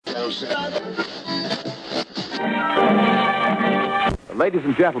Ladies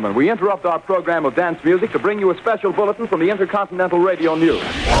and gentlemen, we interrupt our program of dance music to bring you a special bulletin from the Intercontinental Radio News.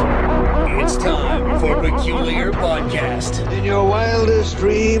 It's time for Peculiar Podcast. In your wildest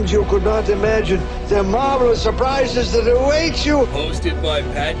dreams, you could not imagine the marvelous surprises that await you. Hosted by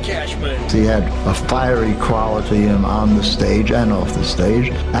Pat Cashman. He had a fiery quality on the stage and off the stage,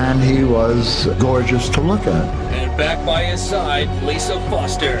 and he was gorgeous to look at. And back by his side, Lisa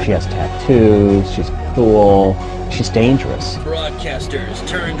Foster. She has tattoos, she's cool, she's dangerous. Broadcasters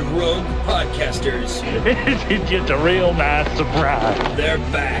turned rogue podcasters. It's just a real nice surprise. They're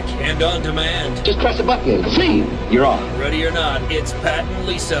back and on demand. Just press a button. See, you're on. Ready or not, it's Pat and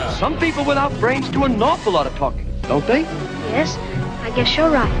Lisa. Some people without brains do an awful lot of talking, don't they? Yes, I guess you're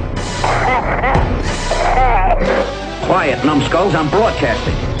right. Quiet, numbskulls, I'm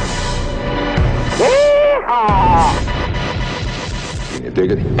broadcasting. Can you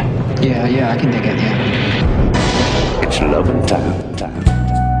dig it? Yeah, I can dig it, yeah. It's loving time.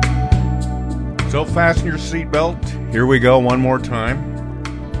 So fasten your seatbelt. Here we go one more time.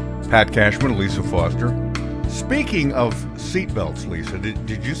 Pat Cashman, Lisa Foster. Speaking of seatbelts, Lisa,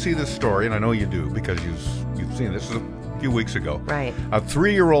 did you see this story? And I know you do because you've seen this. This is a few weeks ago. Right. A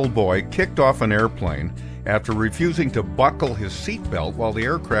 3-year-old boy kicked off an airplane after refusing to buckle his seatbelt while the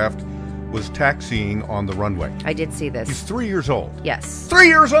aircraft was taxiing on the runway. I did see this. He's 3 years old. Yes. 3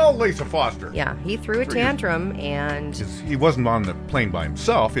 years old, Lisa Foster. Yeah, he threw a tantrum and... He wasn't on the plane by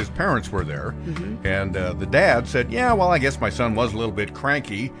himself. His parents were there. Mm-hmm. And the dad said, yeah, well, I guess my son was a little bit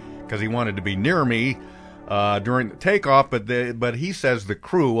cranky because he wanted to be near me during the takeoff. But he says the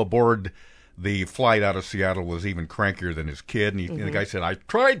crew aboard the flight out of Seattle was even crankier than his kid. And, and the guy said, I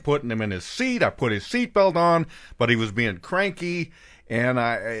tried putting him in his seat. I put his seatbelt on, but he was being cranky. And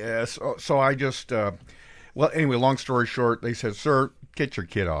so I just, well, anyway, long story short, they said, sir, get your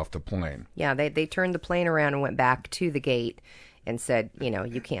kid off the plane. Yeah, they turned the plane around and went back to the gate and said,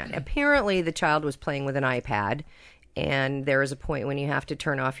 you can't. Apparently, the child was playing with an iPad, and there is a point when you have to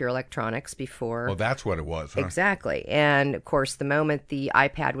turn off your electronics before. Well, that's what it was, huh? Exactly. And, of course, the moment the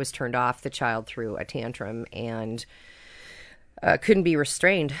iPad was turned off, the child threw a tantrum and... couldn't be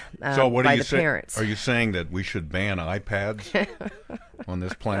restrained so what by are you the parents. Are you saying that we should ban iPads on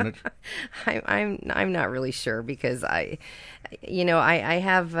this planet? I'm not really sure because I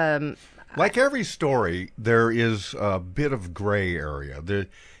have like every story, there is a bit of gray area.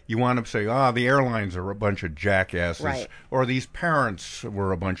 You want to say, the airlines are a bunch of jackasses, right, or these parents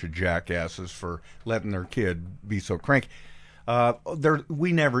were a bunch of jackasses for letting their kid be so cranky.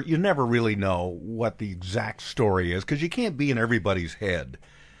 You never really know what the exact story is because you can't be in everybody's head.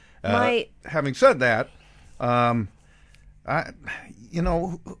 Having said that, there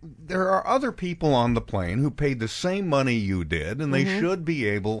are other people on the plane who paid the same money you did, and they should be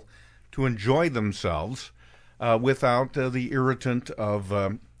able to enjoy themselves without the irritant of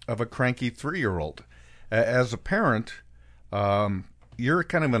a cranky 3-year-old. As a parent, you're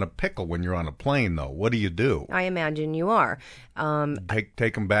kind of in a pickle when you're on a plane, though. What do you do? I imagine you are.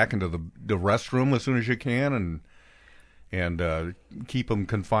 Take them back into the restroom as soon as you can, and keep them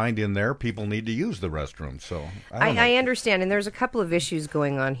confined in there. People need to use the restroom, so I understand. And there's a couple of issues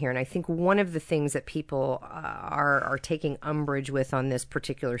going on here, and I think one of the things that people are taking umbrage with on this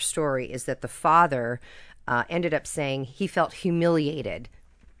particular story is that the father ended up saying he felt humiliated,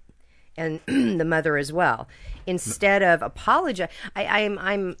 and the mother as well. Instead of apologize,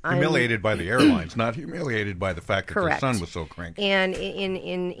 I'm humiliated by the airlines, not humiliated by the fact that correct. their son was so cranky. And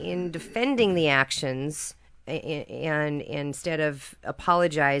in defending the actions, and instead of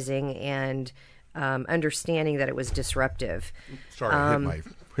apologizing and understanding that it was disruptive. Sorry, I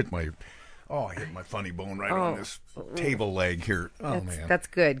hit my funny bone right on this table leg here. Man, that's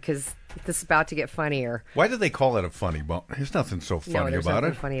good because this is about to get funnier. Why do they call it a funny bone? There's nothing so funny about it. No, there's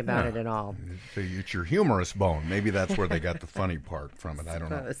nothing funny about it at all. It's your humorous bone. Maybe that's where they got the funny part from it. I don't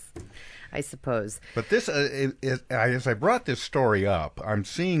know. I suppose. But this, as I brought this story up, I'm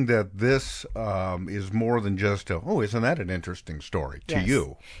seeing that this is more than just isn't that an interesting story to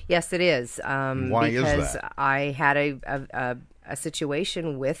you? Yes, it is. Why is that? Because I had a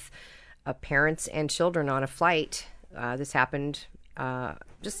situation with parents and children on a flight. This happened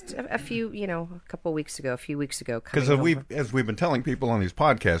just a few weeks ago. Because as we've been telling people on these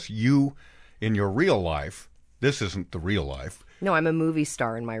podcasts, you, in your real life, this isn't the real life. No, I'm a movie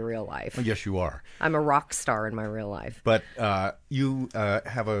star in my real life. Oh, yes, you are. I'm a rock star in my real life. But you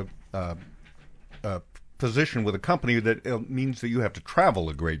have a position with a company that means that you have to travel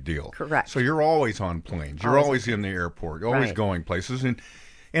a great deal. Correct. So you're always on planes. You're always in the airport. You're always going places. And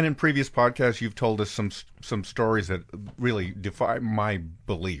And in previous podcasts, you've told us some stories that really defy my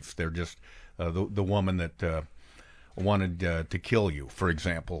beliefs. They're just the woman that wanted to kill you, for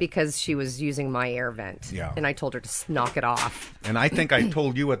example. Because she was using my air vent. Yeah. And I told her to knock it off. And I think I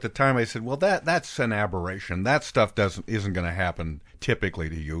told you at the time, I said, well, that's an aberration. That stuff isn't going to happen typically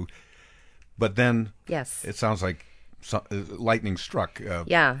to you. But then yes, it sounds like lightning struck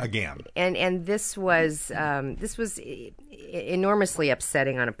again. And this was enormously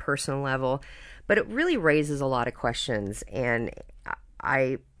upsetting on a personal level, but it really raises a lot of questions. And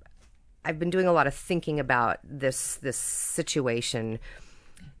I've been doing a lot of thinking about this situation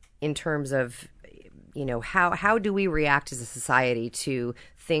in terms of, how do we react as a society to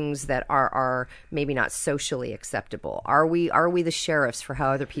things that are maybe not socially acceptable? Are we the sheriffs for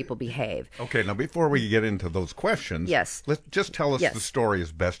how other people behave? Okay, now before we get into those questions, yes, let's just tell us the story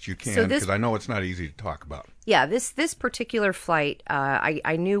as best you can, because I know it's not easy to talk about. Yeah, this particular flight,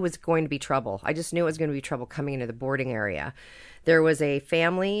 I knew was going to be trouble. I just knew it was going to be trouble coming into the boarding area. There was a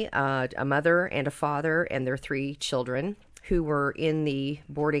family, a mother and a father and their 3 children who were in the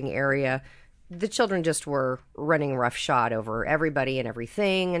boarding area. The children just were running roughshod over everybody and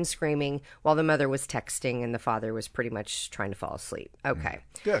everything and screaming while the mother was texting and the father was pretty much trying to fall asleep. Okay.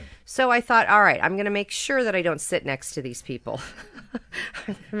 Good. So I thought, all right, I'm going to make sure that I don't sit next to these people.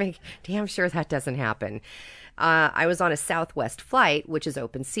 Make damn sure that doesn't happen. I was on a Southwest flight, which is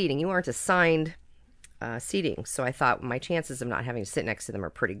open seating. You aren't assigned seating. So I thought my chances of not having to sit next to them are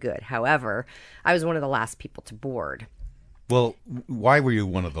pretty good. However, I was one of the last people to board. Well, why were you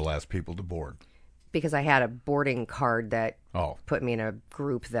one of the last people to board? Because I had a boarding card that put me in a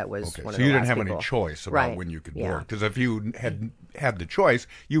group that was one of the last people. So you didn't have any choice about when you could board. Because if you had the choice,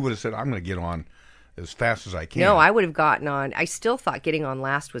 you would have said, I'm going to get on as fast as I can. No, I would have gotten on. I still thought getting on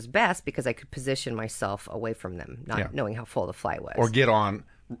last was best because I could position myself away from them, not knowing how full the flight was. Or get on,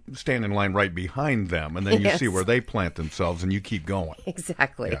 stand in line right behind them, and then you see where they plant themselves, and you keep going.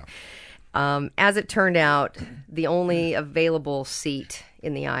 Exactly. Yeah. As it turned out, the only available seat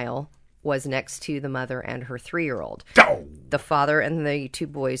in the aisle was next to the mother and her 3-year-old. Oh! The father and the 2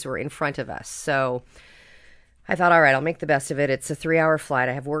 boys were in front of us. So I thought, all right, I'll make the best of it. It's a 3-hour flight.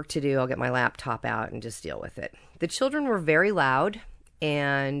 I have work to do. I'll get my laptop out and just deal with it. The children were very loud.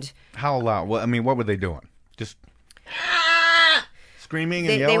 And how loud? Well, I mean, what were they doing? Just screaming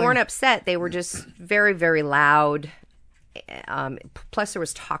and yelling? They weren't upset. They were just very, very loud. Plus there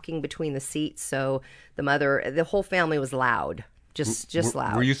was talking between the seats, so the whole family was loud, just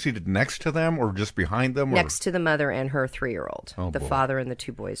loud. Were you seated next to them or just behind them? Next to the mother and her 3-year-old. The father and the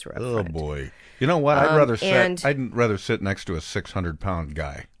 2 boys were up front. Oh boy! You know what? I'd rather sit next to a 600-pound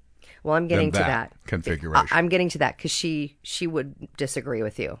guy. Well, I'm getting to that configuration. I'm getting to that because she would disagree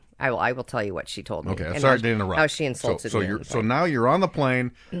with you. I will tell you what she told me. Okay, sorry to interrupt. How she insulted me. So now you're on the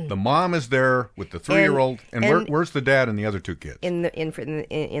plane. The mom is there with the 3-year-old, and where's the dad and the other 2 kids? In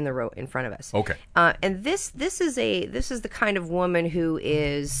the row in front of us. Okay. And this is the kind of woman who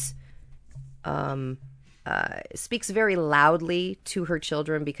is speaks very loudly to her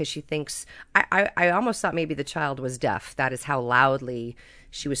children because she thinks I almost thought maybe the child was deaf. That is how loudly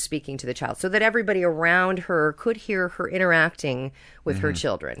she was speaking to the child, so that everybody around her could hear her interacting with her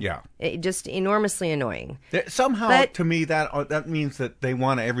children. Yeah, just enormously annoying. Somehow, to me, that means that they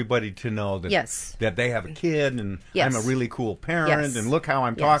want everybody to know that that they have a kid and I'm a really cool parent and look how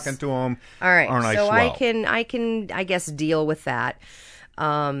I'm talking to them. All right, aren't I so swell? I can I guess deal with that.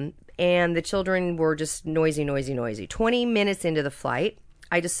 And the children were just noisy. 20 minutes into the flight,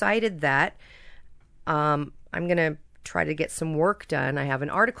 I decided that I'm going to try to get some work done. I have an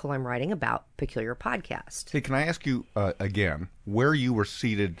article I'm writing about Peculiar Podcast. Hey, can I ask you again where you were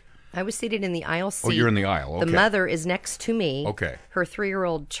seated? I was seated in the aisle seat. Oh, you're in the aisle. Okay. The mother is next to me. Okay. Her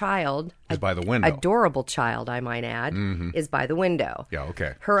 3-year-old child is by the window. Adorable child, I might add, is by the window. Yeah,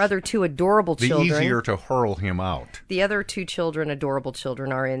 okay. Her other 2 adorable children. Easier to hurl him out. The other 2 children, adorable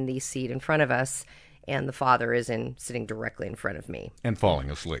children, are in the seat in front of us, and the father is sitting directly in front of me. And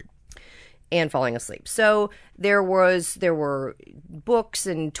falling asleep. So there were books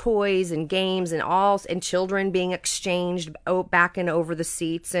and toys and games and children being exchanged back and over the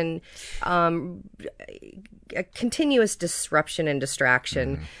seats, and a continuous disruption and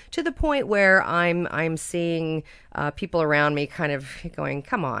distraction to the point where I'm seeing people around me kind of going,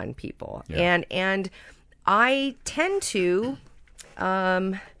 "Come on, people!" Yeah. And I tend to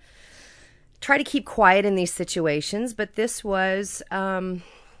try to keep quiet in these situations, but this was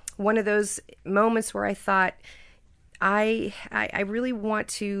one of those moments where I thought, I really want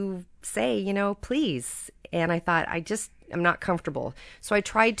to say, please. And I thought, I'm not comfortable. So I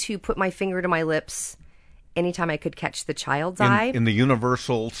tried to put my finger to my lips anytime I could catch the child's eye. In the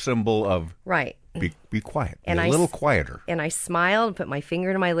universal symbol of right. Be quiet. And be a little quieter. And I smiled and put my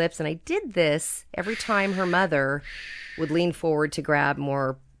finger to my lips, and I did this every time her mother would lean forward to grab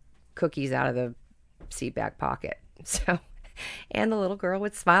more cookies out of the seat back pocket. So, and the little girl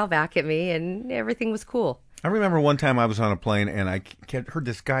would smile back at me, and everything was cool. I remember one time I was on a plane, and I heard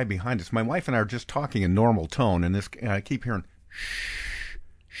this guy behind us. My wife and I are just talking in normal tone, and I keep hearing shh,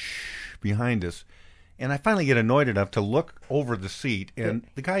 shh behind us. And I finally get annoyed enough to look over the seat, and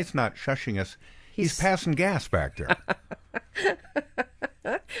the guy's not shushing us. He's passing gas back there.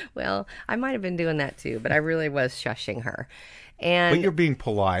 Well, I might have been doing that too, but I really was shushing her. And but you're being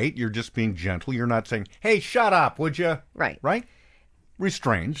polite. You're just being gentle. You're not saying, "Hey, shut up, would you?" Right. Right?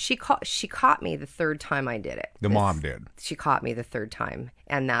 Restrained. She caught me the third time I did it. Mom did. She caught me the third time,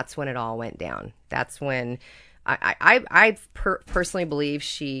 and that's when it all went down. That's when I personally believe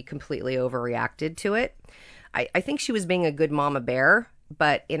she completely overreacted to it. I think she was being a good mama bear,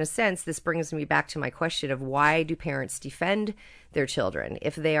 but in a sense, this brings me back to my question of why do parents defend their children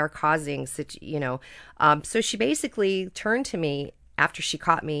if they are causing such, so she basically turned to me after she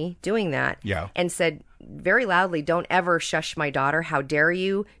caught me doing that and said very loudly, "Don't ever shush my daughter. How dare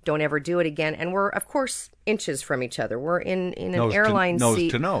you? Don't ever do it again." And we're, of course, inches from each other. We're in an airline seat.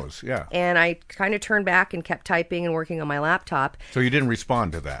 Nose to nose, yeah. And I kind of turned back and kept typing and working on my laptop. So you didn't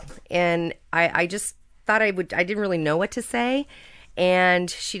respond to that? And I just thought I didn't really know what to say. And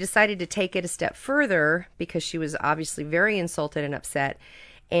she decided to take it a step further because she was obviously very insulted and upset.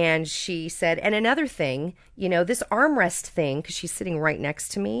 And she said, and another thing, this armrest thing, because she's sitting right next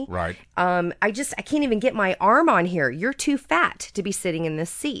to me. Right. I can't even get my arm on here. You're too fat to be sitting in this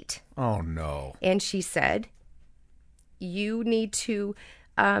seat. Oh, no. And she said, you need to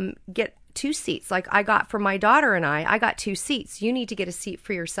get 2 seats. Like I got for my daughter and I got 2 seats. You need to get a seat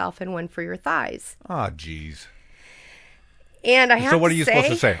for yourself and one for your thighs. Oh, geez. And I have to say... So what are you supposed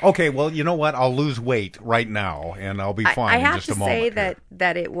to say? Okay, well, you know what? I'll lose weight right now, and I'll be fine in just a moment. I have to say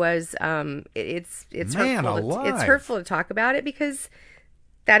that it was... it's Man hurtful. alive. It's hurtful to talk about it because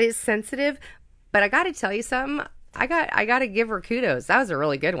that is sensitive. But I got to tell you something. I got to give her kudos. That was a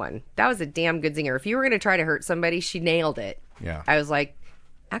really good one. That was a damn good zinger. If you were going to try to hurt somebody, she nailed it. Yeah. I was like,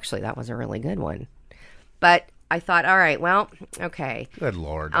 actually, that was a really good one. But... I thought, all right, well, okay. Good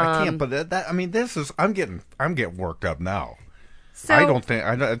Lord, I can't. But that I mean, this is. I'm getting worked up now. So,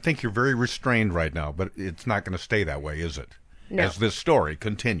 I think you're very restrained right now, but it's not going to stay that way, is it? No. As this story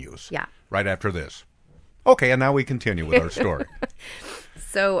continues. Yeah. Right after this. Okay, and now we continue with our story.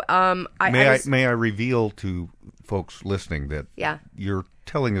 So, may I reveal to folks listening that yeah. you're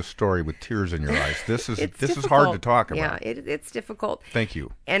telling a story with tears in your eyes. This is difficult. hard to talk about. Yeah, it's difficult. Thank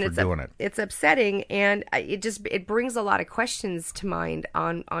you and for doing it. It's upsetting, and it brings a lot of questions to mind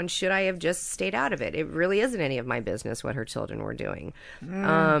on should I have just stayed out of it. It really isn't any of my business what her children were doing.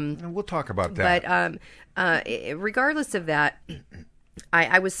 We'll talk about that. But regardless of that,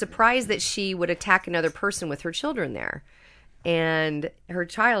 I was surprised that she would attack another person with her children there. And her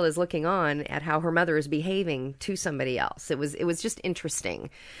child is looking on at how her mother is behaving to somebody else. It was just interesting.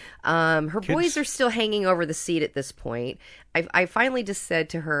 Her boys are still hanging over the seat at this point. I finally just said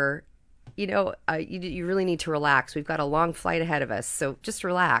to her, you really need to relax. We've got a long flight ahead of us, so just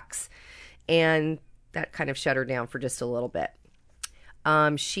relax. And that kind of shut her down for just a little bit.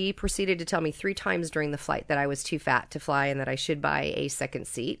 She proceeded to tell me 3 times during the flight that I was too fat to fly and that I should buy a second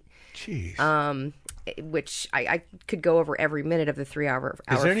seat. Jeez. Which I could go over every minute of the 3-hour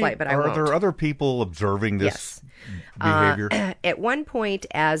flight, but I won't. Are there other people observing this behavior? At one point,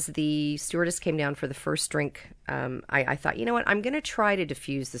 as the stewardess came down for the first drink, I thought, you know what, I'm going to try to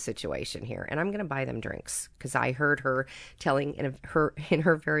diffuse the situation here, and I'm going to buy them drinks, because I heard her telling in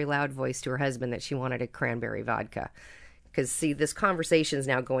her very loud voice to her husband that she wanted a cranberry vodka. Because, see, this conversation is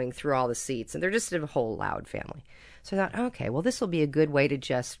now going through all the seats, and they're just a whole loud family. So I thought, okay, well, this will be a good way to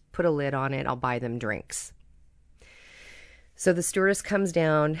just put a lid on it. I'll buy them drinks. So the stewardess comes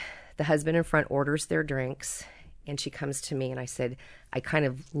down. The husband in front orders their drinks. And she comes to me, and I kind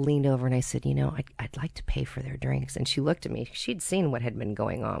of leaned over, and I said, I'd like to pay for their drinks. And she looked at me. She'd seen what had been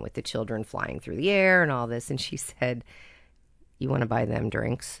going on with the children flying through the air and all this. And she said, you want to buy them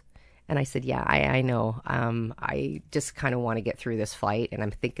drinks? And I said, yeah, I know. I just kind of want to get through this flight. And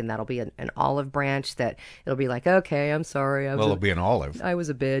I'm thinking that'll be an olive branch that it'll be like, okay, I'm sorry. It'll be an olive. I was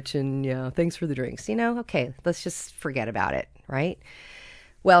a bitch, and yeah, thanks for the drinks. Okay, let's just forget about it, right?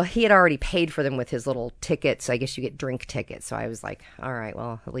 Well, he had already paid for them with his little tickets. So I guess you get drink tickets. So I was like, all right,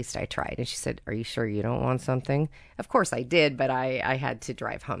 well, at least I tried. And she said, are you sure you don't want something? Of course I did, but I had to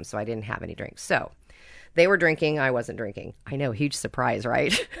drive home, so I didn't have any drinks. So they were drinking. I wasn't drinking. I know, huge surprise,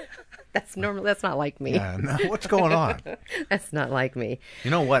 right? That's not like me. Yeah, no, what's going on? That's not like me.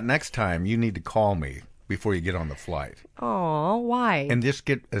 You know what? Next time you need to call me before you get on the flight. Oh, why? And just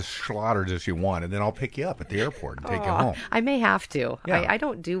get as slaughtered as you want, and then I'll pick you up at the airport and take you home. I may have to. Yeah. I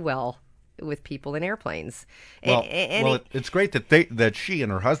don't do well with people in airplanes. Well, it's great that she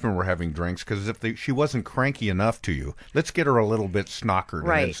and her husband were having drinks, because if she wasn't cranky enough to you, let's get her a little bit snockered and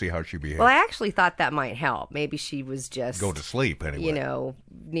then see how she behaves. Well, I actually thought that might help. Maybe she was just... Go to sleep, anyway.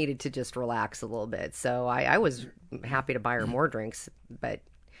 Needed to just relax a little bit. So I was happy to buy her more drinks, but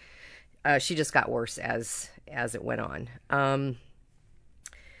she just got worse as it went on.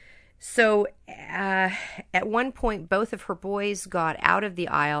 So at one point, both of her boys got out of the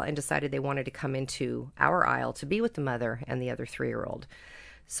aisle and decided they wanted to come into our aisle to be with the mother and the other 3-year-old.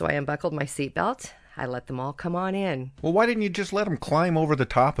 So I unbuckled my seatbelt. I let them all come on in. Well, why didn't you just let them climb over the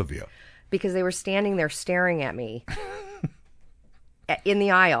top of you? Because they were standing there staring at me in the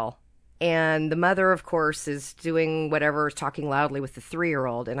aisle. And the mother, of course, is doing whatever, talking loudly with the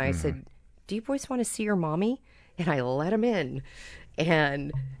 3-year-old. And I said, do you boys want to see your mommy? And I let them in.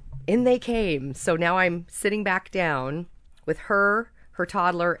 And... in they came. So now I'm sitting back down with her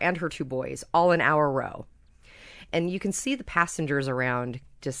toddler, and her 2 boys, all in our row. And you can see the passengers around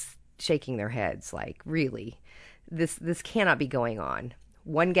just shaking their heads like, really? This cannot be going on.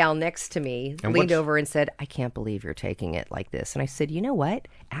 One gal next to me leaned over and said, I can't believe you're taking it like this. And I said, you know what?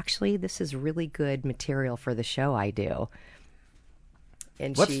 Actually, this is really good material for the show I do.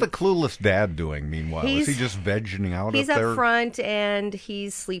 And what's the clueless dad doing, meanwhile? Is he just vegging out He's up there? up front, and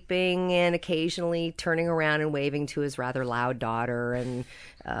he's sleeping and occasionally turning around and waving to his rather loud daughter. And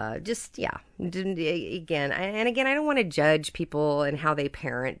again, I don't want to judge people and how they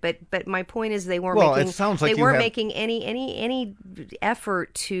parent, but my point is they weren't making any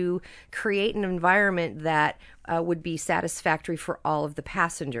effort to create an environment that would be satisfactory for all of the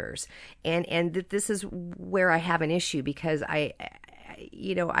passengers. And this is where I have an issue, because I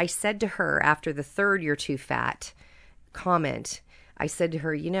said to her after the 3rd "you're too fat" comment, I said to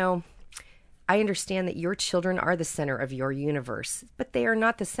her, I understand that your children are the center of your universe, but they are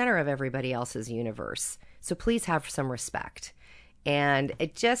not the center of everybody else's universe. So please have some respect. And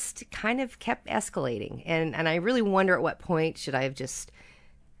it just kind of kept escalating. And I really wonder at what point should I have just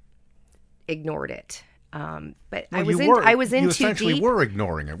ignored it. But I was in too deep. You essentially were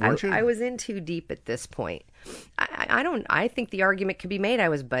ignoring it, weren't you? I was in too deep at this point. I think the argument could be made I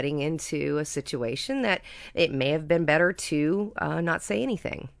was butting into a situation that it may have been better to not say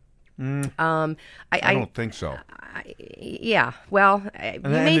anything. I don't think so. You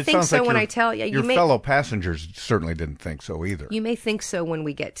may think so when I tell you. Your fellow passengers certainly didn't think so either. You may think so when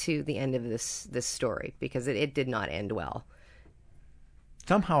we get to the end of this story, because it did not end well.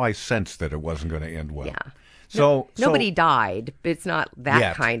 Somehow I sensed that it wasn't going to end well. Yeah. So nobody died. It's not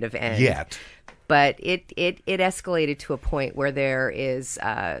that kind of end yet. But it escalated to a point where there is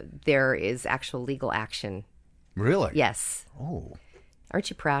actual legal action. Really? Yes. Oh. Aren't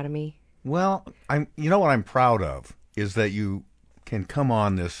you proud of me? Well, you know what I'm proud of is that you can come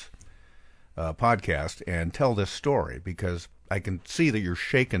on this podcast and tell this story, because I can see that you're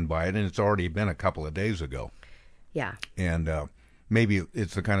shaken by it, and it's already been a couple of days ago. Yeah. And maybe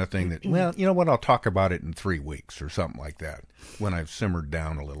it's the kind of thing that, well, you know what, I'll talk about it in 3 weeks or something like that, when I've simmered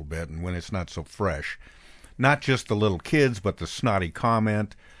down a little bit and when it's not so fresh. Not just the little kids, but the snotty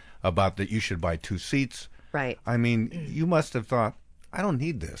comment about that you should buy 2 seats. Right. I mean, you must have thought, I don't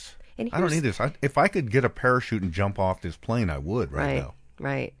need this. I don't need this. If I could get a parachute and jump off this plane, I would right now.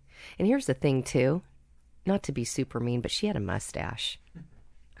 Right. And here's the thing, too. Not to be super mean, but she had a mustache.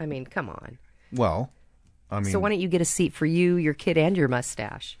 I mean, come on. Well, I mean... So why don't you get a seat for you, your kid, and your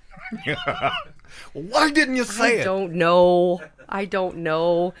mustache? Why didn't you say it? I don't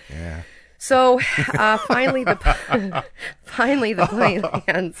know. Yeah. So finally the plane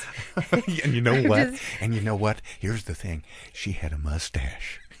lands. And you know what? And you know what? Here's the thing. She had a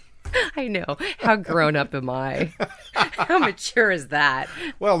mustache. I know. How grown up am I? How mature is that?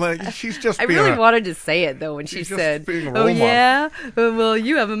 Well, she's just I really wanted to say it, though, when she said, oh, yeah? Well,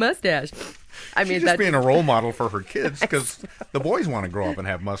 you have a mustache. I mean, she's just being a role model for her kids, because the boys want to grow up and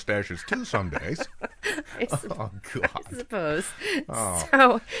have mustaches too some days. Oh, God. I suppose. Oh,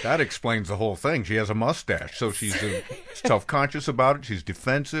 so, that explains the whole thing. She has a mustache, so she's self-conscious about it. She's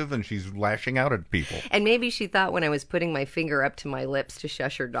defensive, and she's lashing out at people. And maybe she thought when I was putting my finger up to my lips to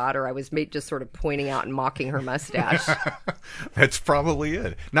shush her daughter, I was just sort of pointing out and mocking her mustache. That's probably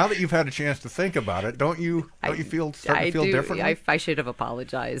it. Now that you've had a chance to think about it, don't you feel differently? I should have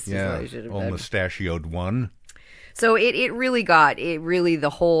apologized. Yeah, mustachioed one. So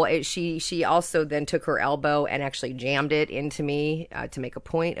she also then took her elbow and actually jammed it into me to make a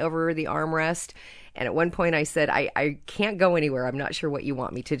point over the armrest. And at one point I said, I can't go anywhere. I'm not sure what you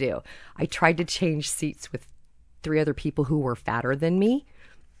want me to do. I tried to change seats with 3 other people who were fatter than me.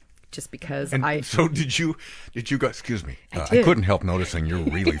 Just because So did you go, excuse me, I couldn't help noticing you're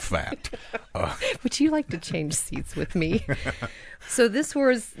really fat. Would you like to change seats with me? So this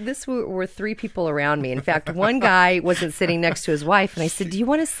were 3 people around me. In fact, one guy wasn't sitting next to his wife, and I said, do you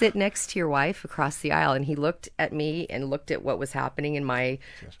want to sit next to your wife across the aisle? And he looked at me and looked at what was happening in my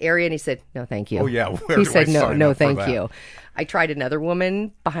area, and he said, no, thank you. Oh, yeah. He said, no, thank you. I tried another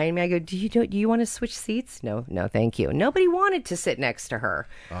woman behind me. I go, do you want to switch seats? No, thank you. Nobody wanted to sit next to her.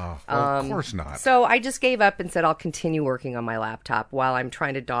 Of course not. So I just gave up and said I'll continue working on my laptop while I'm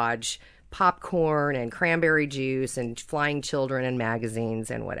trying to dodge popcorn and cranberry juice and flying children and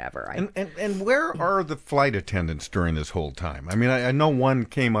magazines and whatever. And where are the flight attendants during this whole time? I mean, I know one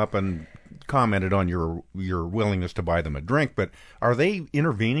came up and commented on your willingness to buy them a drink, but are they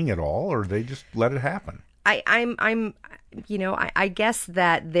intervening at all, or they just let it happen? I guess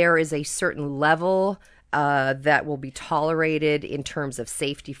that there is a certain level that will be tolerated in terms of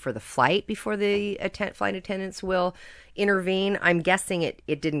safety for the flight before the flight attendants will intervene. I'm guessing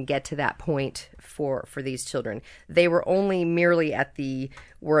it didn't get to that point for these children. They were only merely at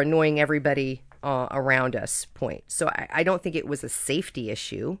we're annoying everybody around us point. So I don't think it was a safety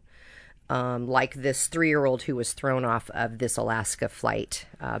issue. Like this 3-year-old who was thrown off of this Alaska flight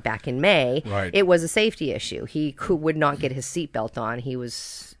back in May. Right. It was a safety issue. He would not get his seatbelt on. He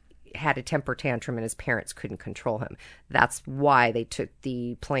had a temper tantrum and his parents couldn't control him. That's why they took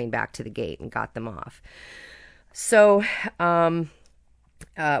the plane back to the gate and got them off. So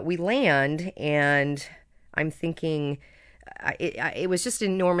we land, and I'm thinking it was just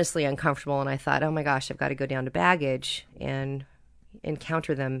enormously uncomfortable, and I thought, oh my gosh, I've got to go down to baggage and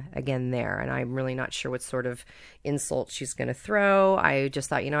encounter them again there, and I'm really not sure what sort of insult she's going to throw. I just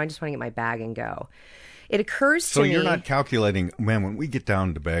thought, I just want to get my bag and go. It occurs to me... So you're not calculating, man, when we get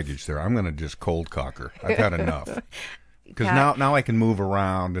down to baggage there, I'm going to just cold cock her. I've had enough. Because now I can move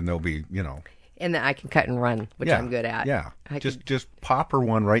around, and there'll be, And then I can cut and run, which I'm good at. Yeah, just pop her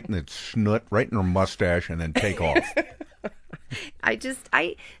one right in the snoot, right in her mustache, and then take off. I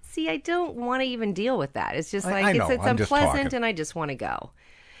don't want to even deal with that. It's just like, it's unpleasant, and I just want to go.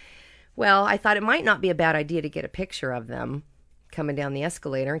 Well, I thought it might not be a bad idea to get a picture of them coming down the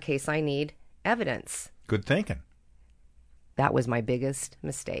escalator in case I need evidence. Good thinking. That was my biggest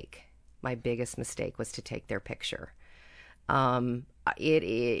mistake. My biggest mistake was to take their picture.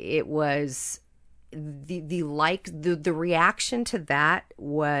 It was the reaction to that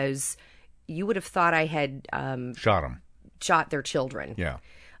was, you would have thought I had shot their children. Yeah.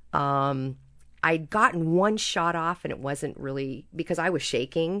 I'd gotten one shot off, and it wasn't really because I was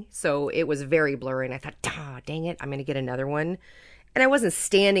shaking, so it was very blurry. And I thought, dang it, I'm going to get another one. And I wasn't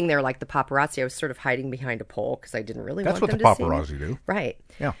standing there like the paparazzi. I was sort of hiding behind a pole because I didn't really want them to see me. That's what the paparazzi do. Right.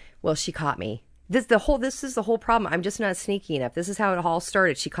 Yeah. Well, she caught me. This is the whole problem. I'm just not sneaky enough. This is how it all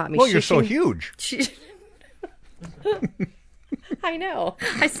started. She caught me. Well, you're so huge. I know.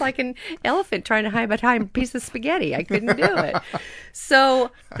 I was like an elephant trying to hide behind a piece of spaghetti. I couldn't do it.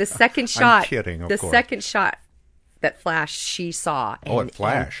 So the second shot, I'm kidding, of course. Second shot that flashed, she saw. And, it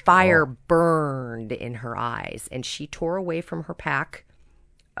flashed. And fire burned in her eyes, and she tore away from her pack.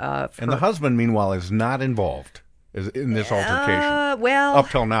 And the husband, meanwhile, is not involved in this altercation. Well, up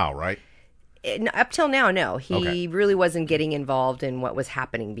till now, right? Up till now, no. He really wasn't getting involved in what was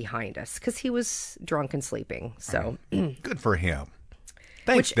happening behind us because he was drunk and sleeping. So good for him.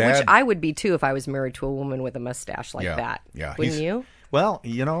 Thanks, Dad. Which I would be too if I was married to a woman with a mustache like that. Yeah, wouldn't you? Well,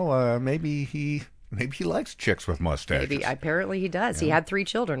 maybe he likes chicks with mustaches. Maybe apparently he does. Yeah. He had 3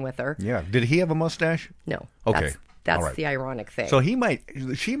 children with her. Yeah. Did he have a mustache? No. Okay. That's right. the ironic thing. So she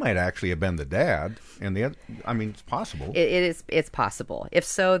might actually have been the dad, and it's possible. It's possible. If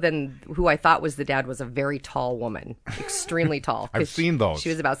so, then who I thought was the dad was a very tall woman, extremely tall. I've seen those. She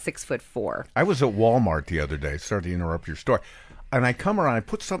was about 6'4". I was at Walmart the other day. Sorry to interrupt your story, and I come around. I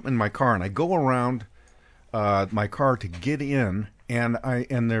put something in my car, and I go around my car to get in, and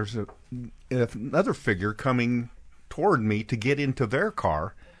there's another figure coming toward me to get into their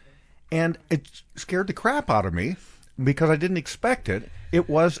car. And it scared the crap out of me because I didn't expect it. It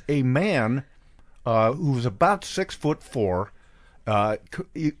was a man who was about 6'4",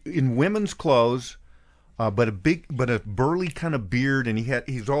 in women's clothes, but a burly kind of beard, and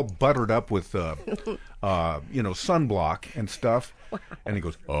he's all buttered up with sunblock and stuff. Wow. And he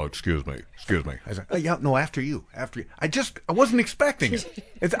goes, "Oh, excuse me." I said, "Oh, yeah, no, after you." I wasn't expecting it.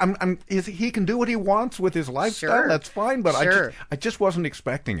 He can do what he wants with his lifestyle. Sure. That's fine, but sure. I just wasn't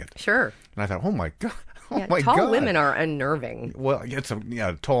expecting it. Sure. And I thought, oh my God. Tall women are unnerving. Well,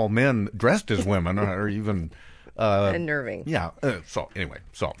 tall men dressed as women are even unnerving. Yeah.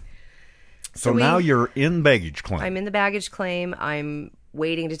 So now you're in baggage claim. I'm in the baggage claim. I'm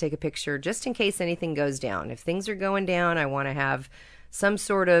waiting to take a picture just in case anything goes down. If things are going down, I want to have some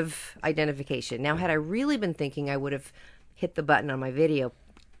sort of identification. Now, had I really been thinking, I would have hit the button on my video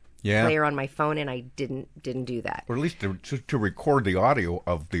player on my phone, and I didn't do that. Or at least to record the audio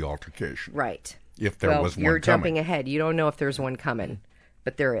of the altercation. Right. If there was one you're coming. Jumping ahead. You don't know if there's one coming,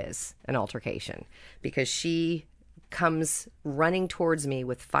 but there is an altercation because she comes running towards me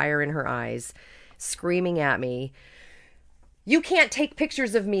with fire in her eyes, screaming at me, "You can't take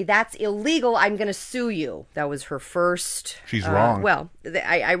pictures of me. That's illegal. I'm going to sue you." That was her first. She's wrong. Well,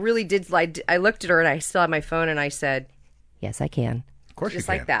 I really did. I looked at her and I still had my phone and I said, "Yes, I can." Of course just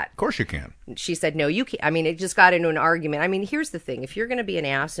you can. like that. Of course you can. She said, "No, you can't." I mean, it just got into an argument. I mean, here's the thing. If you're going to be an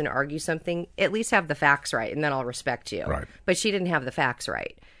ass and argue something, at least have the facts right, and then I'll respect you. Right. But she didn't have the facts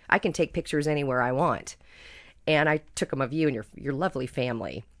right. I can take pictures anywhere I want. And I took them of you and your lovely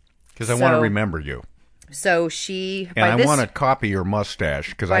family. Because I want to remember you. So she... And I want to copy your mustache,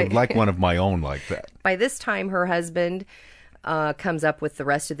 because I like one of my own like that. By this time, her husband comes up with the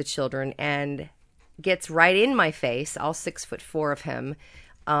rest of the children and gets right in my face, all 6'4" of him,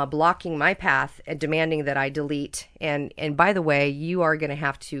 blocking my path and demanding that I delete. And by the way, you are going to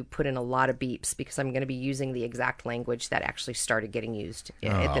have to put in a lot of beeps because I'm going to be using the exact language that actually started getting used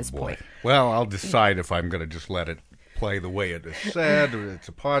at this point. Well, I'll decide if I'm going to just let it play the way it is said, or it's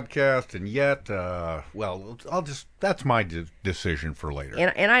a podcast, and yet, that's my decision for later.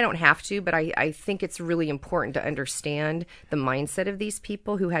 And I don't have to, but I think it's really important to understand the mindset of these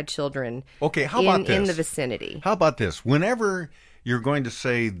people who had children in the vicinity. How about this? Whenever you're going to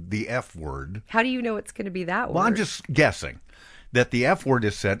say the F word... How do you know it's going to be that word? Well, I'm just guessing that the F word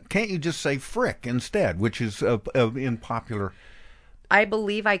is said. Can't you just say frick instead, which is in popular... I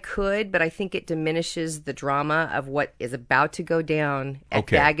believe I could, but I think it diminishes the drama of what is about to go down at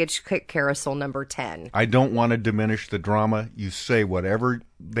Baggage Carousel number 10. I don't want to diminish the drama. You say whatever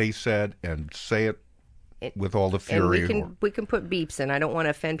they said and say it with all the fury. And we can put beeps in. I don't want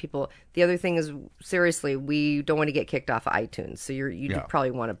to offend people. The other thing is, seriously, we don't want to get kicked off of iTunes, so you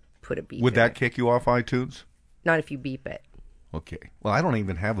probably want to put a beep Would in that it. kick you off iTunes? Not if you beep it. Okay. Well, I don't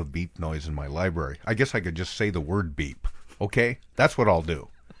even have a beep noise in my library. I guess I could just say the word beep. Okay? That's what I'll do.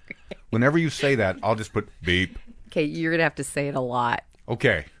 Whenever you say that, I'll just put beep. Okay, you're going to have to say it a lot.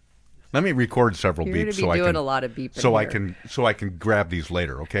 Okay. Let me record several beeps. You're going to be doing a lot of beeping so I can grab these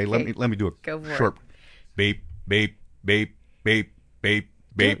later, okay? Let me do a short beep, beep, beep, beep, beep,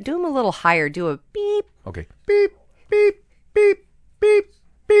 beep. Do them a little higher. Do a beep. Okay. Beep, beep, beep, beep,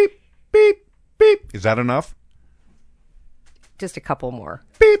 beep, beep, beep. Is that enough? Just a couple more.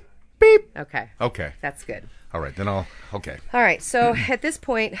 Beep, beep. Okay. That's good. All right, then okay. All right, so at this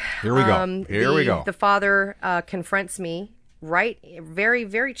point... Here we go. The father confronts me very,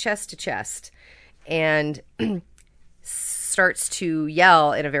 very chest to chest and starts to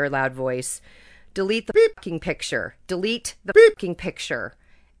yell in a very loud voice, "Delete the fucking picture. Delete the fucking picture."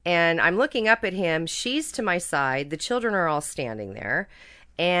 And I'm looking up at him. She's to my side. The children are all standing there.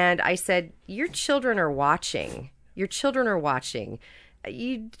 And I said, "Your children are watching. Your children are watching.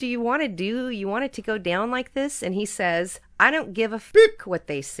 You want it to go down like this?" And he says, "I don't give a fuck what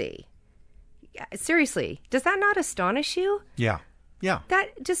they see." Seriously, does that not astonish you? Yeah. That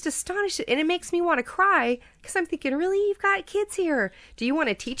just astonishes, and it makes me want to cry because I'm thinking, really, you've got kids here. Do you want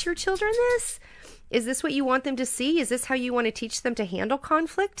to teach your children this? Is this what you want them to see? Is this how you want to teach them to handle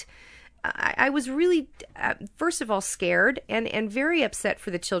conflict? I was really, first of all, scared and very upset for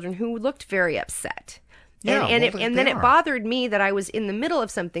the children who looked very upset. Yeah, and then it bothered me that I was in the middle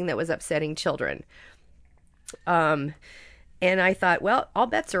of something that was upsetting children. And I thought, well, all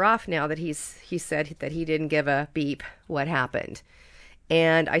bets are off now that he said that he didn't give a beep. What happened?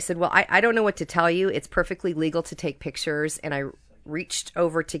 And I said, well, I don't know what to tell you. It's perfectly legal to take pictures. And I reached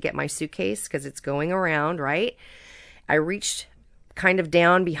over to get my suitcase because it's going around, right? I reached kind of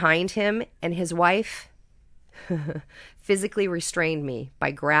down behind him, and his wife physically restrained me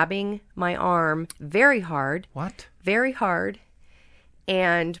by grabbing my arm very hard. What? Very hard.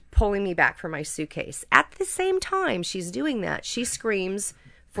 And pulling me back from my suitcase. At the same time she's doing that, she screams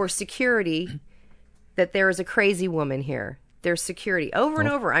for security that there is a crazy woman here. There's security. Over and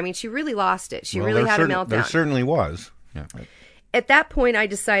over. I mean, she really lost it. She really had a meltdown. There certainly was. Yeah. At that point, I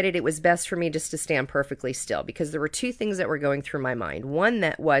decided it was best for me just to stand perfectly still because there were two things that were going through my mind. One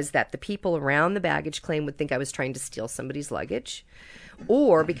that was that the people around the baggage claim would think I was trying to steal somebody's luggage,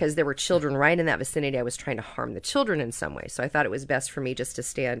 or because there were children right in that vicinity, I was trying to harm the children in some way. So I thought it was best for me just to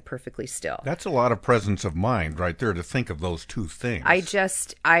stand perfectly still. That's a lot of presence of mind right there to think of those two things.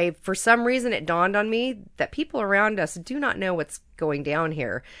 For some reason, it dawned on me that people around us do not know what's going down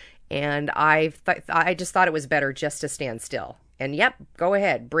here. And I just thought it was better just to stand still. And yep, go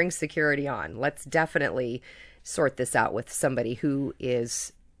ahead, bring security on. Let's definitely sort this out with somebody who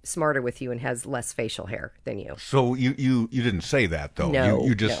is smarter with you and has less facial hair than you. So you didn't say that though. No,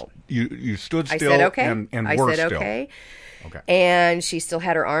 you just you stood still. I said okay. and I were said still. okay. Okay. And she still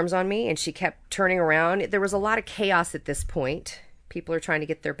had her arms on me, and she kept turning around. There was a lot of chaos at this point. People are trying to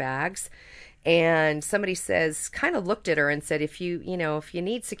get their bags. And somebody kind of looked at her and said, if you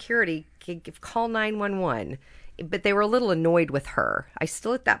need security, call 911. But they were a little annoyed with her. I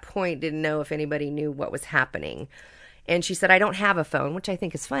still at that point didn't know if anybody knew what was happening. And she said, I don't have a phone, which I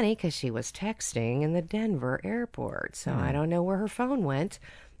think is funny because she was texting in the Denver airport. So I don't know where her phone went.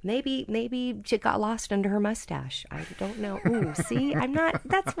 Maybe she got lost under her mustache. I don't know. Ooh, see,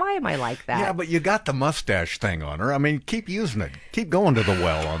 that's why am I like that? Yeah, but you got the mustache thing on her. I mean, keep using it. Keep going to the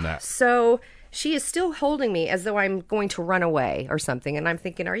well on that. So she is still holding me as though I'm going to run away or something. And I'm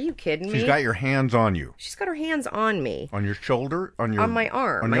thinking, are you kidding me? She's got your hands on you. She's got her hands on me. On your shoulder? On my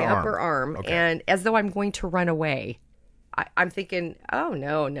arm, my upper arm. Okay. And as though I'm going to run away. I'm thinking, oh,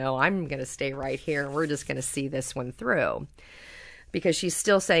 no, I'm going to stay right here. And we're just going to see this one through. Because she's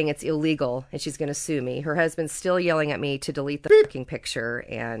still saying it's illegal and she's going to sue me. Her husband's still yelling at me to delete the fucking picture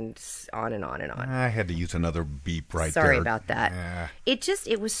and on and on and on. I had to use another beep right there. Sorry about that.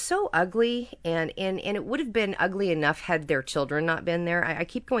 It was so ugly and it would have been ugly enough had their children not been there. I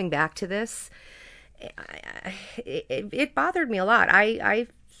keep going back to this. It bothered me a lot.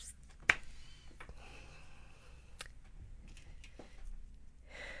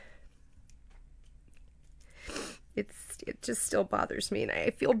 It just still bothers me, and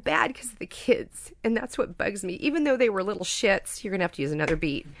I feel bad because of the kids, and that's what bugs me. Even though they were little shits, you're going to have to use another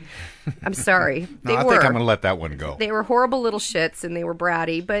beat. I'm sorry. I think I'm going to let that one go. They were horrible little shits, and they were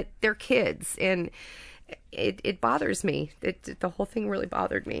bratty, but they're kids, and it bothers me. The whole thing really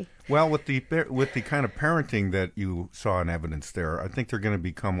bothered me. Well, with the kind of parenting that you saw in evidence there, I think they're going to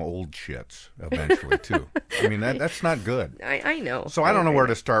become old shits eventually, too. I mean, that's not good. I know. So I don't know where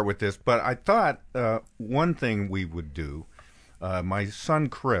to start with this, but I thought one thing we would do, my son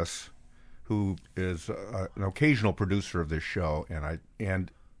Chris, who is an occasional producer of this show,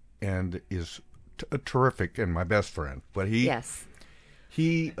 and is terrific and my best friend, but he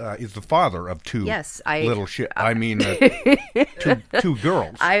is the father of two little shit. I mean, two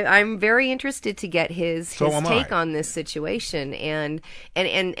girls. I'm very interested to get his take on this situation, and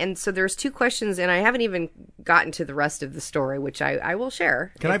so there's two questions, and I haven't even gotten to the rest of the story, which I will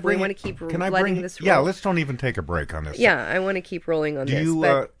share. Can I want to keep letting this roll? Yeah, let's don't even take a break on this. Yeah, I want to keep rolling on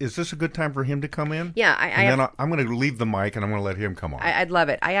this. Is this a good time for him to come in? Yeah, I'm going to leave the mic and I'm going to let him come on. I'd love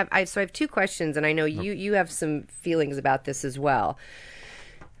it. I have two questions, and I know you have some feelings about this as well.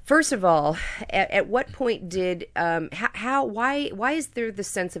 First of all, at what point did why is there the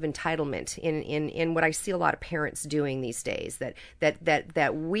sense of entitlement in what I see a lot of parents doing these days, that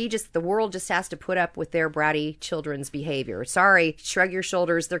the world just has to put up with their bratty children's behavior? Sorry, shrug your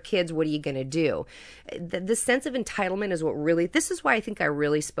shoulders, they're kids, what are you going to do? The sense of entitlement is what really, this is why I think I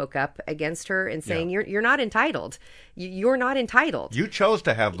really spoke up against her and saying you're not entitled. You're not entitled. You chose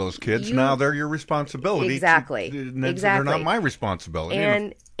to have those kids. Now they're your responsibility. Exactly. They're not my responsibility.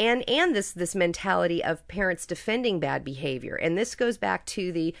 And this mentality of parents defending bad behavior. And this goes back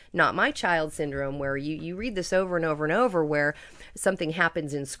to the not my child syndrome, where you read this over and over and over, where something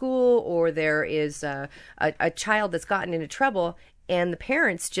happens in school or there is a child that's gotten into trouble and the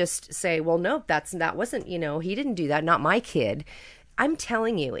parents just say, well, no, that wasn't, he didn't do that, not my kid. I'm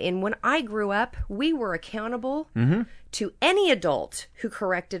telling you, and when I grew up, we were accountable to any adult who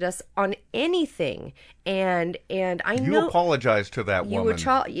corrected us on anything. And I know you apologized to that woman.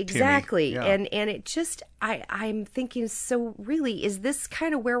 Exactly. Yeah. And it just I'm thinking, so really, is this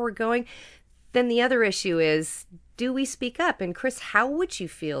kind of where we're going? Then the other issue is, do we speak up? And Chris, how would you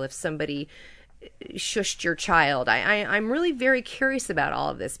feel if somebody shushed your child? I'm really very curious about all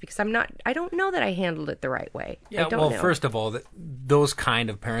of this because I don't know that I handled it the right way. Yeah, first of all, those kind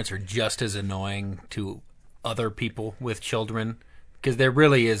of parents are just as annoying to other people with children, because there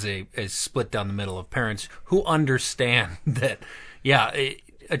really is a split down the middle of parents who understand that,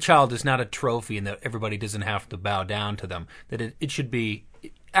 a child is not a trophy and that everybody doesn't have to bow down to them. That it should be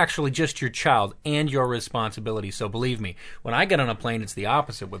actually just your child and your responsibility. So believe me, when I get on a plane, it's the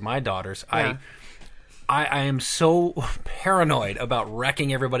opposite with my daughters. Yeah. I am so paranoid about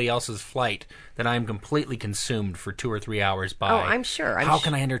wrecking everybody else's flight that I am completely consumed for 2 or 3 hours by. Oh, I'm sure. How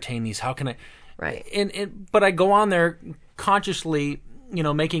can I entertain these? How can I? Right. But I go on there consciously,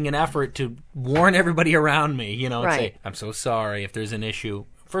 making an effort to warn everybody around me, and say, I'm so sorry if there's an issue.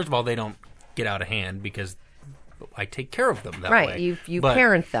 First of all, they don't get out of hand because I take care of them that way. Right. You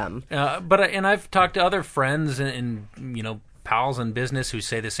parent them. And I've talked to other friends and pals in business who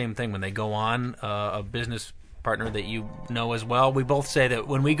say the same thing when they go on, a business partner that you know as well. We both say that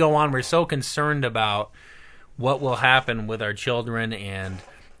when we go on, we're so concerned about what will happen with our children and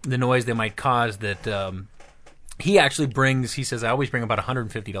the noise they might cause that he says, I always bring about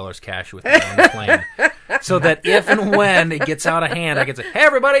 $150 cash with me on the plane. So that if and when it gets out of hand, I can say, hey,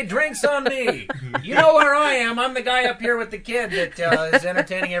 everybody, drinks on me. You know where I am. I'm the guy up here with the kid that is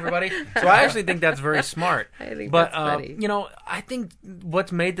entertaining everybody. So I actually think that's very smart. I think that's funny. I think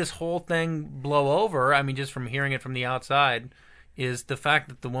what's made this whole thing blow over, I mean, just from hearing it from the outside, is the fact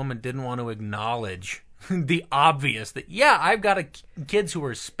that the woman didn't want to acknowledge the obvious that, I've got kids who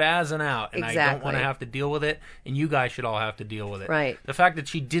are spazzing out and I don't want to have to deal with it, and you guys should all have to deal with it. Right. The fact that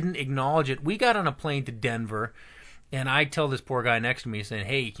she didn't acknowledge it. We got on a plane to Denver, and I tell this poor guy next to me, saying,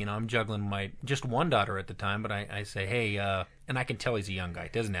 hey, I'm juggling my just one daughter at the time, but I say, hey, and I can tell he's a young guy,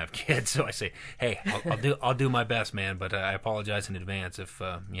 doesn't have kids, so I say, hey, I'll do my best, man, but I apologize in advance if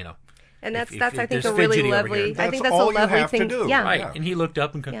And that's if I think there's a really fidgety over lovely. here. I think That's that's a all you lovely have to thing. do. Yeah. Right, Yeah. and he looked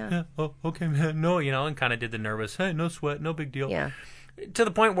up and kind of, oh, okay, man, no, and kind of did the nervous, hey, no sweat, no big deal. Yeah. To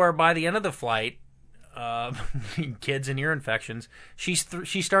the point where by the end of the flight, kids and ear infections, she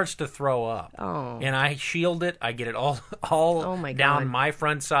starts to throw up. Oh. And I shield it. I get it all Oh my down God. my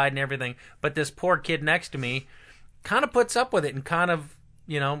front side and everything. But this poor kid next to me kind of puts up with it and kind of,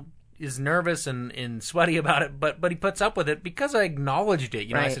 is nervous and sweaty about it, but he puts up with it because I acknowledged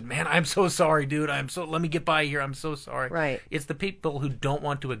it. I Right. said, man, I'm so sorry, dude. Let me get by here. I'm so sorry. Right. It's the people who don't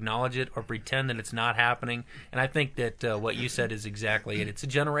want to acknowledge it or pretend that it's not happening. And I think that what you said is exactly it. It's a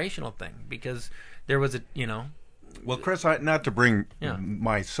generational thing because there was Well, Chris, not to bring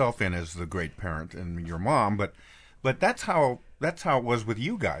myself in as the great parent and your mom, but that's how it was with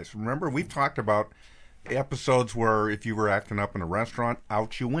you guys. Remember, we've talked about episodes where if you were acting up in a restaurant,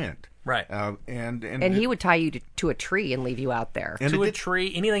 out you went. Right. And he would tie you to a tree and leave you out there. To a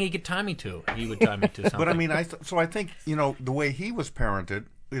tree, anything he could tie me to, he would tie me to something. But I mean, I think the way he was parented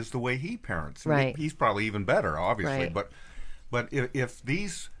is the way he parents. Right. He's probably even better, obviously. Right. But if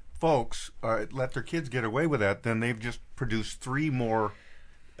these folks let their kids get away with that, then they've just produced 3 more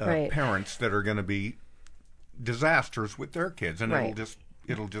parents that are going to be disasters with their kids, and Right.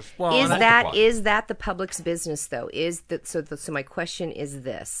 it'll just Well, Is that the public's business though? So my question is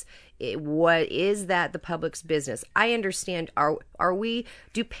this: what is that the public's business? I understand.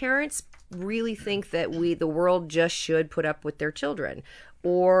 Do parents really think that the world just should put up with their children,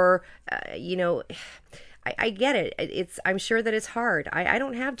 or I get it. I'm sure that it's hard. I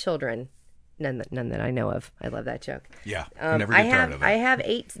don't have children. None that I know of. I love that joke. Yeah, never get tired of it. I have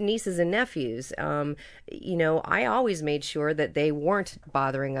 8 nieces and nephews. I always made sure that they weren't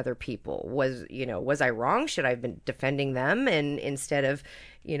bothering other people. Was I wrong? Should I have been defending them? And instead of,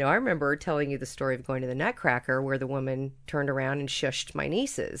 I remember telling you the story of going to the Nutcracker where the woman turned around and shushed my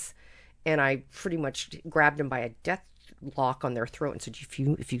nieces, and I pretty much grabbed them by a death lock on their throat and said,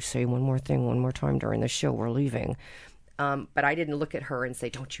 "If you say one more thing one more time during the show, we're leaving." But I didn't look at her and say,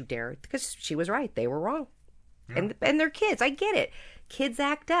 "Don't you dare," because she was right. They were wrong. Yeah. And they're kids. I get it. Kids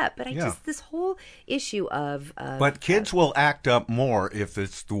act up. But this whole issue of... But kids will act up more if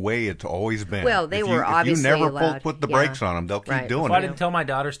it's the way it's always been. Well, they were obviously If you never allowed. put the brakes on them, they'll keep doing If it. I didn't tell my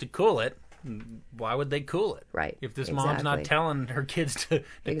daughters to cool it, why would they cool it? Right. If this mom's not telling her kids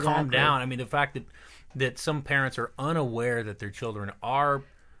to calm down. I mean, the fact that some parents are unaware that their children are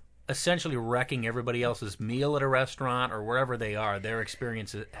essentially wrecking everybody else's meal at a restaurant or wherever they are, their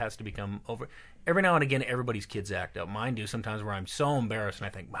experience has to become over. Every now and again, everybody's kids act up. Mine do sometimes, where I'm so embarrassed and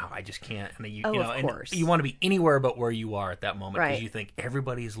I think, wow, I just can't. And of course. And you want to be anywhere but where you are at that moment because Right. you think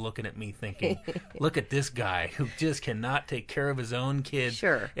everybody's looking at me thinking, look at this guy who just cannot take care of his own kids.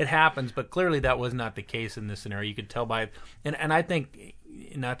 Sure. It happens, but clearly that was not the case in this scenario. You could tell by, and I think,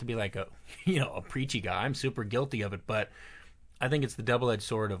 not to be like a preachy guy, I'm super guilty of it, but I think it's the double-edged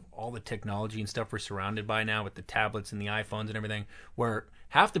sword of all the technology and stuff we're surrounded by now with the tablets and the iPhones and everything, where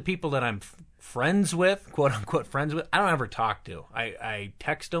half the people that I'm friends with, quote-unquote friends with, I don't ever talk to. I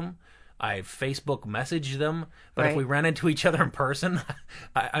text them. I Facebook messaged them, but if we ran into each other in person,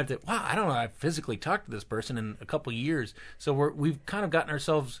 I thought, wow, I don't know, I physically talked to this person in a couple years. So we've kind of gotten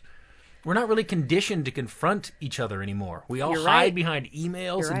ourselves, we're not really conditioned to confront each other anymore. We all hide behind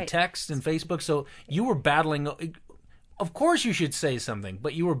emails and texts and Facebook. So you were battling. Of course you should say something,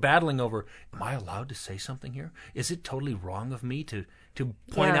 but you were battling over, am I allowed to say something here? Is it totally wrong of me to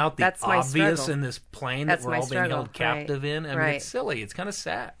point out the obvious in this plane that we're all being held captive in? I mean, it's silly. It's kind of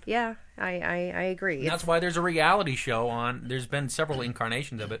sad. Yeah, I agree. That's why there's a reality show on. There's been several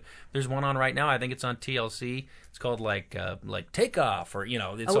incarnations of it. There's one on right now. I think it's on TLC. It's called like Takeoff, or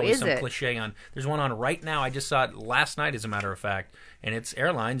it's always some cliche on. There's one on right now. I just saw it last night, as a matter of fact, and it's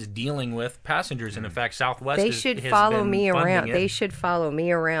airlines dealing with passengers. And in fact, Southwest should follow me around. They should follow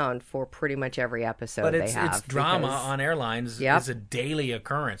me around for pretty much every episode. But it's drama on airlines. Is a daily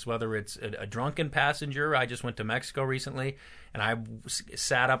occurrence. Whether it's a drunken passenger. I just went to Mexico recently, and I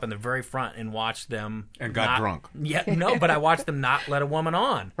sat up in the very front and watched them and got drunk. Yeah, no, but I watched them not let a woman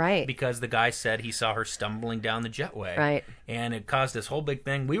on, right? Because the guy said he saw her stumbling down the jetway, right? And it caused this whole big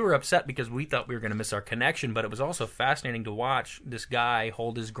thing. We were upset because we thought we were going to miss our connection, but it was also fascinating to watch this guy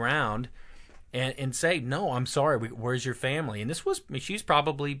hold his ground and say, no, I'm sorry, where's your family? And she's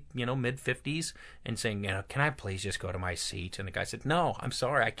probably, mid-50s, and saying, can I please just go to my seat? And the guy said, no, I'm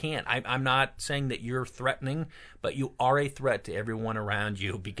sorry, I can't. I'm not saying that you're threatening, but you are a threat to everyone around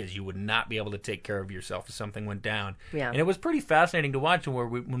you because you would not be able to take care of yourself if something went down. Yeah. And it was pretty fascinating to watch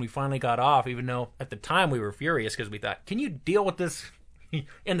when we finally got off, even though at the time we were furious because we thought, can you deal with this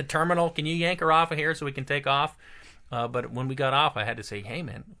in the terminal? Can you yank her off of here so we can take off? But when we got off, I had to say, hey,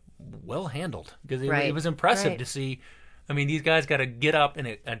 man, well handled, because it was impressive to see. I mean, these guys got to get up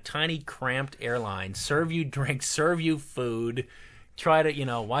in a tiny, cramped airline, serve you drinks, serve you food, try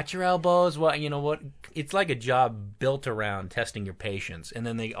to, watch your elbows. What it's like a job built around testing your patience, and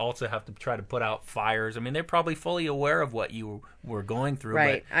then they also have to try to put out fires. I mean, they're probably fully aware of what you were going through.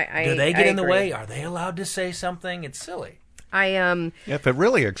 Right. But do they get in the way? Are they allowed to say something? It's silly. If it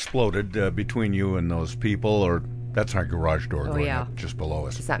really exploded between you and those people, or that's our garage door going up just below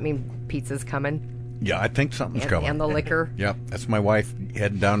us. Does that mean pizza's coming? Yeah, I think something's coming. And the liquor? Yep, that's my wife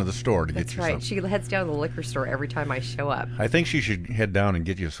heading down to the store to get you something. That's right. She heads down to the liquor store every time I show up. I think she should head down and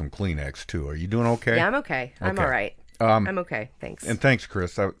get you some Kleenex, too. Are you doing okay? Yeah, I'm okay. I'm all right. I'm okay, thanks. And thanks,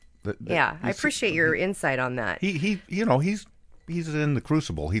 Chris. I appreciate your insight on that. He's in the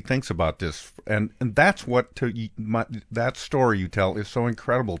crucible. He thinks about this, and that's what that story you tell is so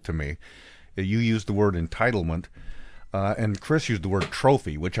incredible to me. You used the word entitlement, and Chris used the word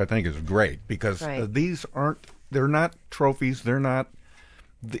trophy, which I think is great, because they're not trophies. They're not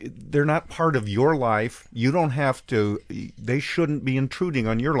part of your life. You don't have to. They shouldn't be intruding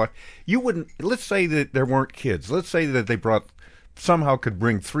on your life. You wouldn't. Let's say that there weren't kids. Let's say that they somehow could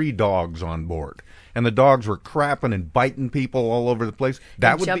bring 3 dogs on board, and the dogs were crapping and biting people all over the place.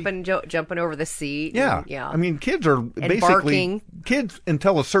 That would jumping over the seat. Yeah, yeah. I mean, kids are basically barking. Kids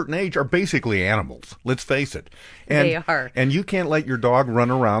until a certain age are basically animals. Let's face it. And, they are. And you can't let your dog run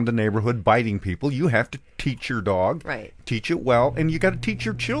around the neighborhood biting people. You have to teach your dog, teach it well, and you got to teach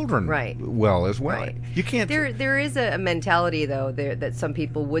your children well as well. Right. You can't. There is a mentality though that some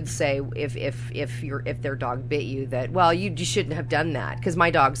people would say if their dog bit you that you shouldn't have done that because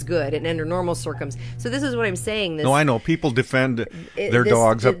my dog's good and under normal circumstances. So this is what I'm saying. No, I know people defend their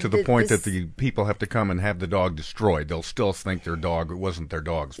dogs up to the point that the people have to come and have the dog destroyed. They'll still think their dog wasn't their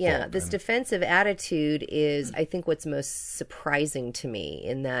dog's fault. Yeah, this defensive attitude is, I think, what's most surprising to me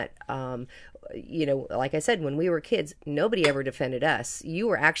in that, like I said, when we were kids, nobody ever defended us. You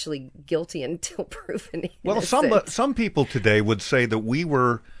were actually guilty until proven innocent. Well, some people today would say that we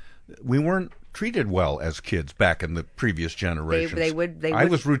weren't treated well as kids back in the previous generations. They would. I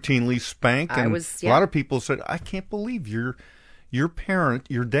was routinely spanked, and a lot of people said, "I can't believe your parent,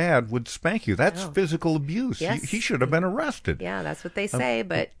 your dad, would spank you. That's physical abuse. Yes. He should have been arrested." Yeah, that's what they say,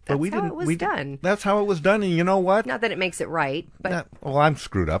 but that's how it was done. That's how it was done, and you know what? Not that it makes it right, but I'm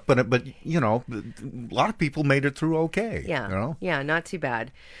screwed up, but a lot of people made it through okay. Yeah, yeah, not too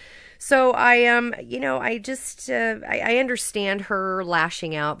bad. So I understand her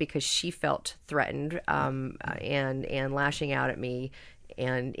lashing out because she felt threatened, and lashing out at me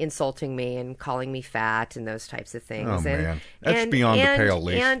and insulting me and calling me fat and those types of things. Oh, man. That's beyond the pale,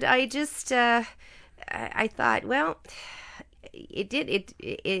 Lisa. And I just, I thought, well, it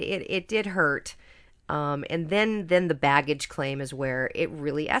did hurt. And then the baggage claim is where it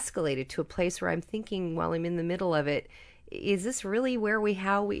really escalated to a place where I'm thinking while I'm in the middle of it, is this really where we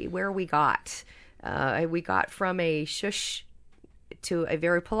got? We got from a shush to a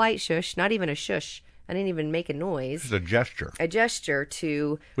very polite shush, not even a shush, I didn't even make a noise. It's a gesture. A gesture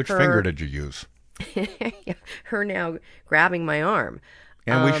to Which her, finger did you use? her now grabbing my arm.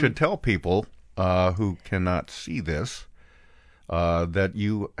 And we should tell people who cannot see this that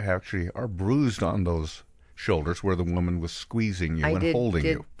you actually are bruised on those shoulders where the woman was squeezing you and holding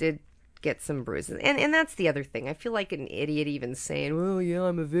you. Did get some bruises. And that's the other thing. I feel like an idiot even saying, well, yeah,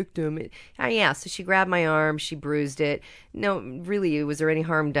 I'm a victim. Yeah, so she grabbed my arm, she bruised it. No, really, was there any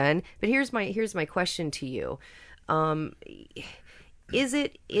harm done? But here's my question to you. Is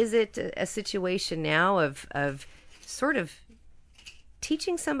it a situation now of sort of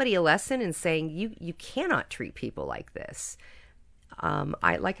teaching somebody a lesson and saying you cannot treat people like this?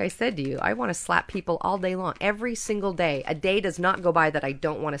 Like I said to you, I want to slap people all day long, every single day. A day does not go by that I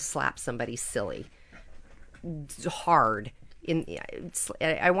don't want to slap somebody silly, hard.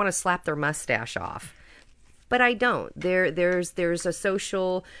 I want to slap their mustache off, but I don't. There's a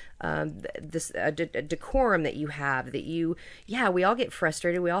social a decorum that you have that we all get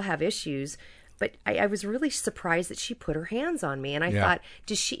frustrated, we all have issues. But I was really surprised that she put her hands on me, and I thought,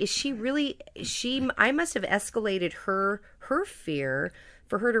 I must have escalated her fear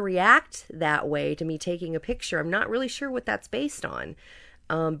for her to react that way to me taking a picture. I'm not really sure what that's based on,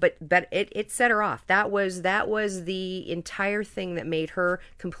 but it set her off. That was the entire thing that made her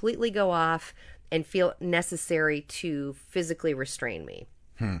completely go off and feel necessary to physically restrain me.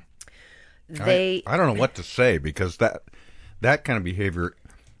 I don't know what to say, because that kind of behavior,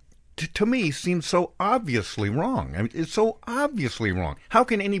 to me, seems so obviously wrong. I mean, it's so obviously wrong. How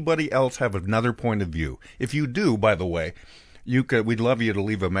can anybody else have another point of view? If you do, by the way, we'd love you to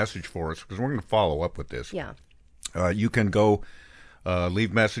leave a message for us, because we're going to follow up with this. Yeah. You can go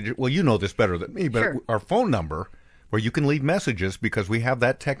leave messages. Well, you know this better than me, but Sure. Our phone number, where you can leave messages, because we have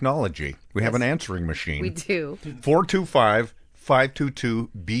that technology. We have an answering machine. We do.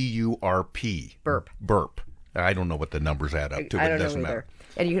 425-522-BURP. Burp. I don't know what the numbers add up to, but it doesn't matter.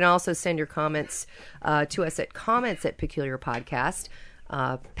 And you can also send your comments to us at comments@Peculiar Podcast,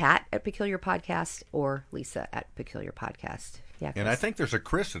 Pat at Peculiar Podcast, or Lisa at Peculiar Podcast. Yeah, and I think there's a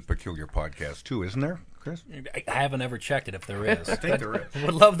Chris at Peculiar Podcast, too, isn't there, Chris? I haven't ever checked it if there is. I think there is. I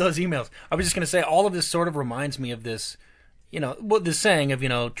would love those emails. I was just going to say, all of this sort of reminds me of this, the saying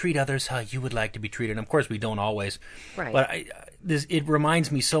of, treat others how you would like to be treated. And of course, we don't always. Right. But it reminds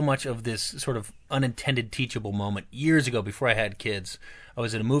me so much of this sort of unintended teachable moment. Years ago, before I had kids, I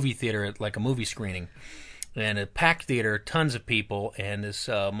was at a movie theater at like a movie screening. And a packed theater, tons of people, and this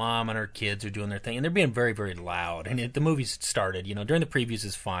mom and her kids are doing their thing, and they're being very, very loud. And the movie started, during the previews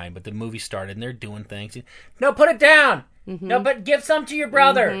is fine, but the movie started, and they're doing things. No, put it down! Mm-hmm. No, but give some to your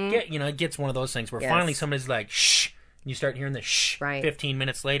brother! Mm-hmm. It gets one of those things where finally somebody's like, shh! And you start hearing the shh. Right. 15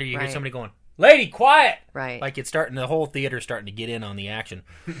 minutes later, you hear somebody going, lady, quiet! Right. Like the whole theater's starting to get in on the action.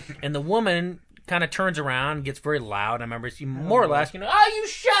 And the woman kind of turns around and gets very loud. I remember more or less, you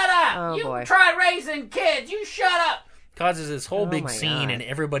shut up! You try raising kids! You shut up! Causes this whole big scene, and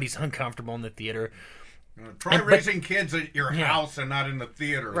everybody's uncomfortable in the theater. Try raising kids at your house and not in the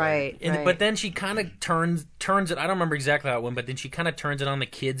theater. Right. But then she kind of turns it. I don't remember exactly how it went, but then she kind of turns it on the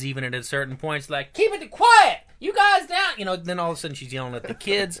kids even at a certain point. It's like, keep it quiet! You guys down! Then all of a sudden she's yelling at the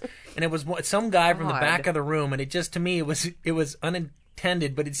kids, and it was some guy from the back of the room, and it just, to me, it was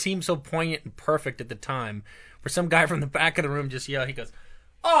unintended, but it seemed so poignant and perfect at the time, where some guy from the back of the room just yelled, he goes,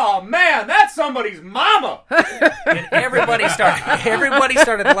 oh man, that's somebody's mama! And everybody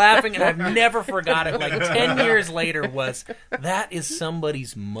started laughing, and I've never forgot it. Like 10 years later that is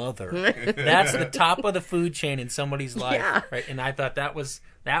somebody's mother. That's the top of the food chain in somebody's life. Yeah. Right? And I thought that was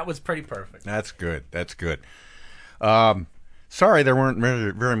pretty perfect. That's good. Sorry there weren't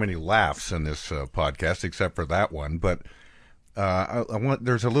very many laughs in this podcast, except for that one, but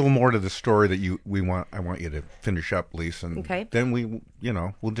there's a little more to the story that I want you to finish up, Lisa, and then we'll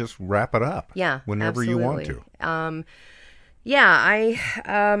just wrap it up. Yeah, whenever absolutely. you want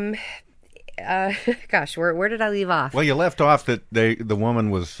to. Gosh, where did I leave off? Well, you left off that the woman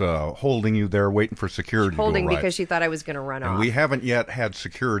was holding you there, waiting for security to arrive. Because she thought I was going to run off. And we haven't yet had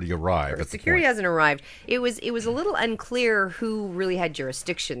security arrive. Security hasn't arrived. It was a little unclear who really had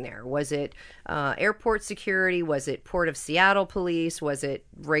jurisdiction there. Was it airport security? Was it Port of Seattle police? Was it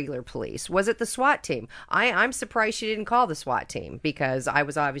regular police? Was it the SWAT team? I'm surprised she didn't call the SWAT team, because I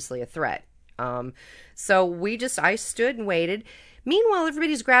was obviously a threat. So I stood and waited. Meanwhile,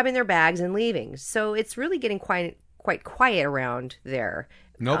 everybody's grabbing their bags and leaving. So it's really getting quite quiet around there.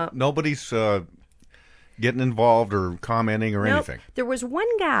 Nobody's getting involved or commenting or anything. There was one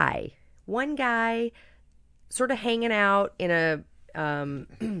guy sort of hanging out in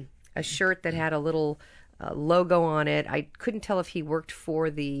a shirt that had a little logo on it. I couldn't tell if he worked for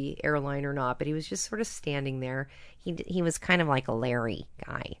the airline or not, but he was just sort of standing there. He was kind of like a Larry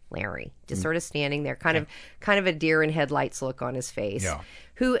guy, just sort of standing there, kind of a deer in headlights look on his face,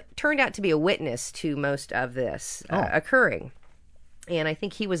 who turned out to be a witness to most of this occurring. And I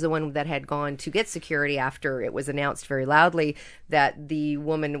think he was the one that had gone to get security after it was announced very loudly that the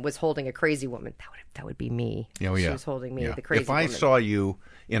woman was holding a crazy woman. That would be me. Oh, She was holding me, the crazy woman. If I saw you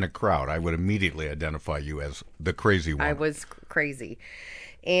in a crowd, I would immediately identify you as the crazy woman. I was crazy.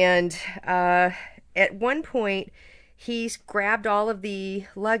 And at one point, he grabbed all of the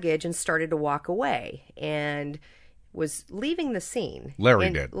luggage and started to walk away and was leaving the scene. Larry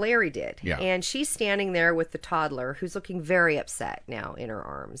did. Yeah. And she's standing there with the toddler who's looking very upset now in her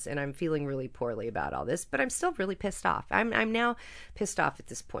arms. And I'm feeling really poorly about all this, but I'm still really pissed off. I'm now pissed off at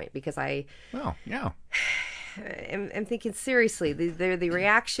this point because I'm thinking seriously, the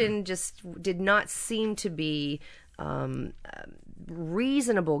reaction just did not seem to be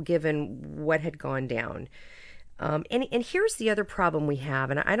reasonable given what had gone down. And here's the other problem we have,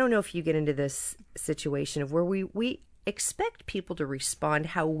 and I don't know if you get into this situation of where we expect people to respond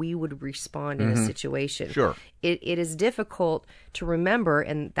how we would respond in a situation. Sure. It is difficult to remember,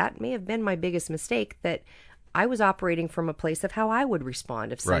 and that may have been my biggest mistake, that I was operating from a place of how I would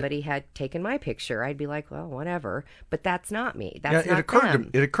respond if somebody had taken my picture. I'd be like, well, whatever. But that's not me. That's not them.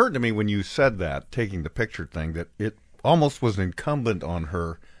 It occurred to me when you said that, taking the picture thing, that it almost was incumbent on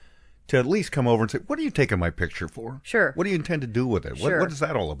her to at least come over and say, what are you taking my picture for? Sure. What do you intend to do with it? Sure. What is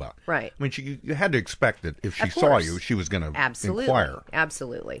that all about? Right. I mean, you had to expect that if she saw you, she was going to inquire.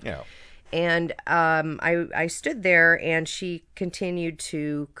 Absolutely. Yeah. And I stood there, and she continued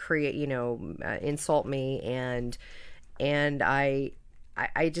to create, insult me, and I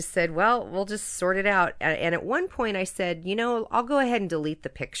just said, well, we'll just sort it out. And at one point I said, I'll go ahead and delete the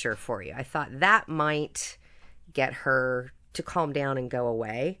picture for you. I thought that might get her to calm down and go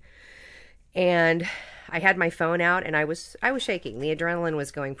away. And I had my phone out, and I was shaking. The adrenaline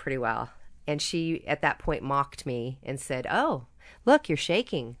was going pretty well. And she, at that point, mocked me and said, oh, look, you're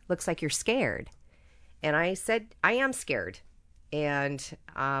shaking. Looks like you're scared. And I said, I am scared. And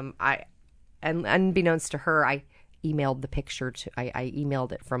unbeknownst to her, I emailed the picture I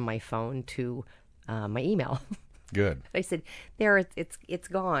emailed it from my phone to my email. Good. I said, there, it's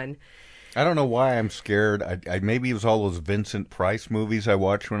gone. I don't know why I'm scared. I maybe it was all those Vincent Price movies I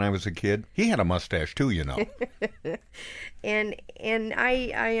watched when I was a kid. He had a mustache too, and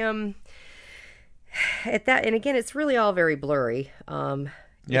I at that, and again, it's really all very blurry.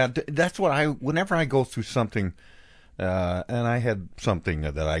 That's what whenever I go through something, and I had something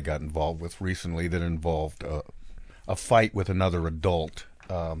that I got involved with recently that involved a fight with another adult.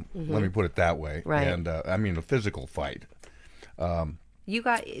 Let me put it that way. Right. And I mean a physical fight.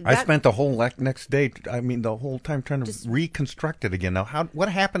 I spent the whole next day, the whole time trying to reconstruct it again. Now, what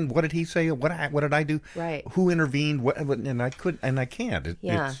happened? What did he say? What did I do? Right. Who intervened? And I can't.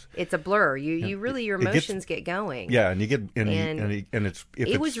 It's a blur. Your emotions get going. Yeah, and you get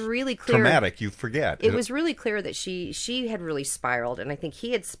it was really clear. Traumatic. You forget. It was really clear that she had really spiraled, and I think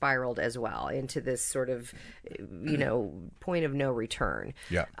he had spiraled as well into this sort of, point of no return.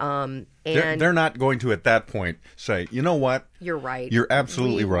 Yeah. And they're not going to at that point say, you know what? You're right. You're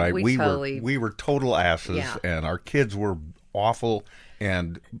absolutely right. We were total asses, and our kids were awful,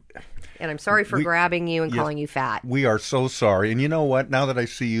 and I'm sorry for grabbing you and calling you fat. We are so sorry. And you know what? Now that I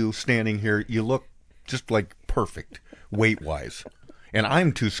see you standing here, you look just like perfect weight-wise, and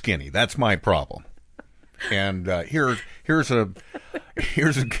I'm too skinny. That's my problem. And here's a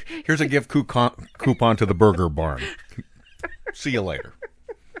gift coupon to the Burger Barn. See you later.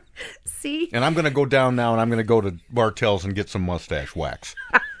 See? And I'm going to go down now, and I'm going to go to Bartell's and get some mustache wax.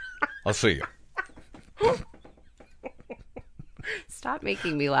 I'll see you. Stop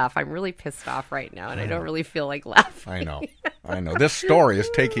making me laugh. I'm really pissed off right now, and I don't really feel like laughing. I know. This story is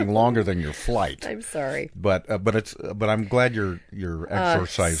taking longer than your flight. I'm sorry, but I'm glad you're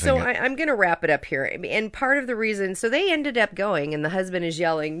exercising. So I'm going to wrap it up here. And part of the reason, so they ended up going, and the husband is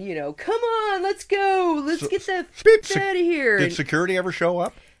yelling, come on, let's go, let's get the f out of here. Did security ever show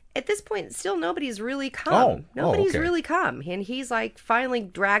up? At this point, still nobody's really come. Nobody's really come, and he's like finally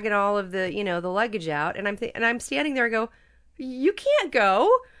dragging all of the the luggage out, and I'm standing there and go, you can't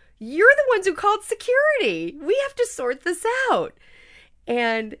go. You're the ones who called security. We have to sort this out.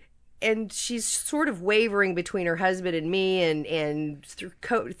 And she's sort of wavering between her husband and me, and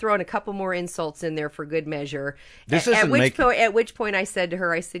throwing a couple more insults in there for good measure. At which point I said to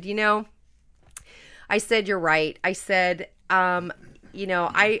her, I said, I said, you're right. I said, I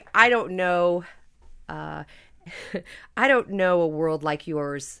don't know. I don't know a world like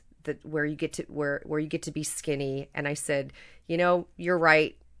yours where you get to be skinny. And I said, you know, you're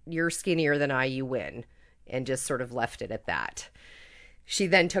right. You're skinnier than I. You win. And just sort of left it at that. She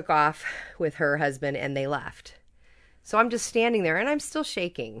then took off with her husband and they left. So I'm just standing there and I'm still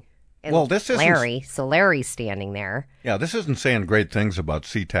shaking. And well, this isn't... So Larry's standing there. Yeah, this isn't saying great things about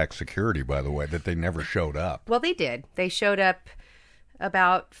SeaTac security, by the way, that they never showed up. Well, they did. They showed up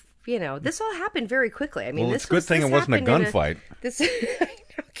about, you know, this all happened very quickly. I mean, well, it's a good thing it wasn't a gunfight.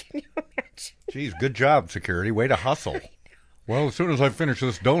 Can you imagine? Geez, good job, security. Way to hustle. Well, as soon as I finish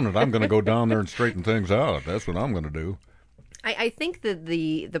this donut, I'm going to go down there and straighten things out. That's what I'm going to do. I think that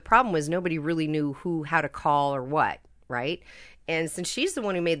the problem was nobody really knew how to call or what, right? And since she's the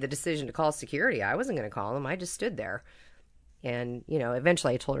one who made the decision to call security, I wasn't going to call them. I just stood there. And, you know,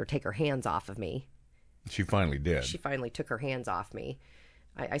 eventually I told her to take her hands off of me. She finally did. She finally took her hands off me.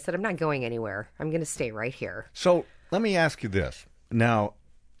 I said, I'm not going anywhere. I'm going to stay right here. So let me ask you this. Now,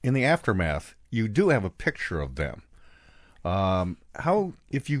 in the aftermath, you do have a picture of them. How,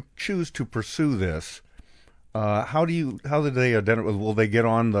 if you choose to pursue this, how do they identify? Will they get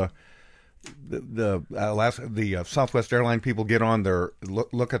on the Southwest Airline people get on their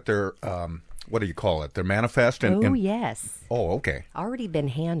look at their what do you call it? Their manifest? Yes. Oh, okay. Already been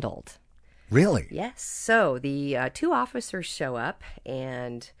handled. Really? Yes. So the two officers show up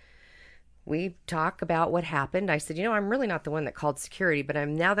and we talk about what happened. I said, you know, I'm really not the one that called security, but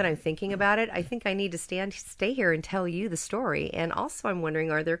now that I'm thinking about it, I think I need to stay here and tell you the story. And also I'm wondering,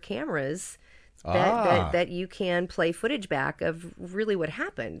 are there cameras that you can play footage back of really what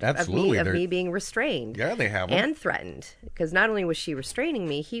happened? Absolutely. Of me being restrained. Yeah, they have them. And threatened. Because not only was she restraining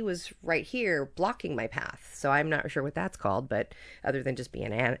me, he was right here blocking my path. So I'm not sure what that's called, but other than just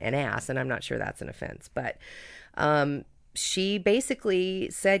being an ass, and I'm not sure that's an offense. But she basically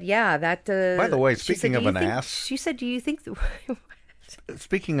said, yeah, that... By the way, speaking of an ass... She said, do you think...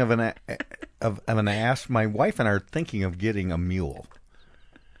 Speaking of an ass, my wife and I are thinking of getting a mule.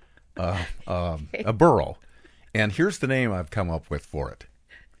 A burro. And here's the name I've come up with for it.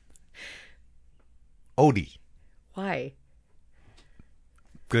 Odie. Why?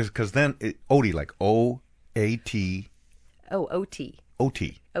 Because then, Odie, like O-A-T. Oh, O-T.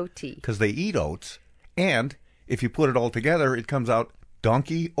 O-T. O-T. Because they eat oats, and if you put it all together, it comes out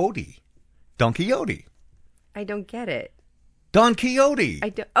Donkey Odie. Donkey Odie. I don't get it. Don Quixote.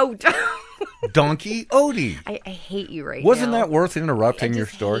 Donkey Odie. I hate you right Wasn't now. that worth interrupting your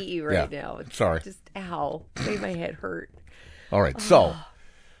story? I hate you right now. Sorry. Just, ow. Made my head hurt. All right, so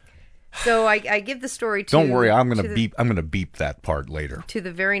I give the story to... Don't worry, I'm going to beep that part later. To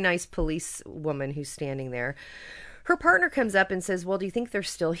the very nice police woman who's standing there. Her partner comes up and says, well, do you think they're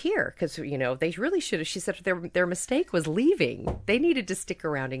still here? Because, you know, they really should have... She said their mistake was leaving. They needed to stick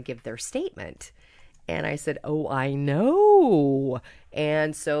around and give their statement. And I said, oh, I know.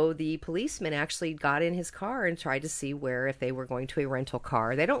 And so the policeman actually got in his car and tried to see if they were going to a rental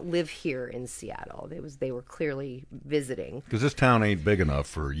car. They don't live here in Seattle. They were clearly visiting. Because this town ain't big enough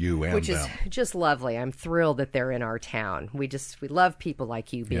for you and Which them. Is just lovely. I'm thrilled that they're in our town. We love people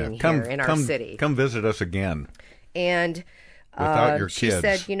like you being here in our city. Come visit us again. And... without your kids, she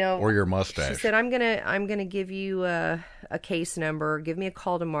said, you know, or your mustache. She said, I'm gonna give you a case number. Give me a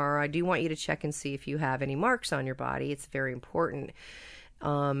call tomorrow. I do want you to check and see if you have any marks on your body. It's very important.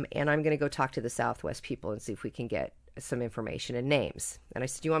 And I'm gonna go talk to the Southwest people and see if we can get some information and names. And I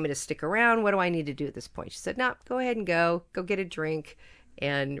said, do you want me to stick around? What do I need to do at this point? She said, no, go ahead and go get a drink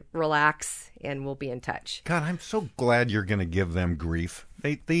and relax, and we'll be in touch. God, I'm so glad you're gonna give them grief.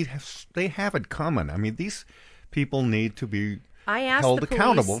 They have it coming. I mean, these people need to be held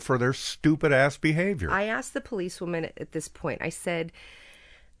accountable for their stupid-ass behavior. I asked the policewoman at this point, I said,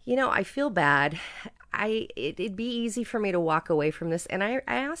 you know, I feel bad. It'd be easy for me to walk away from this. And I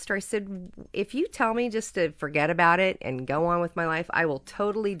asked her, I said, if you tell me just to forget about it and go on with my life, I will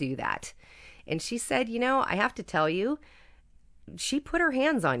totally do that. And she said, you know, I have to tell you, she put her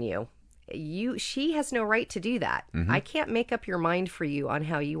hands on you. She has no right to do that. Mm-hmm. I can't make up your mind for you on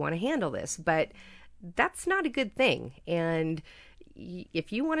how you want to handle this, but that's not a good thing. And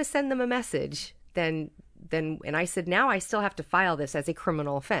if you want to send them a message, then, and I said, now I still have to file this as a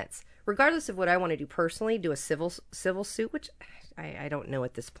criminal offense, regardless of what I want to do personally, do a civil suit, which I don't know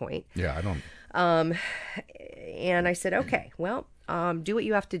at this point. Yeah, I don't. And I said, okay, well, do what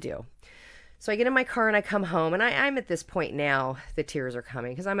you have to do. So I get in my car and I come home, and I'm at this point now, the tears are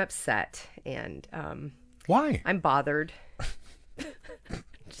coming because I'm upset. And why? I'm bothered.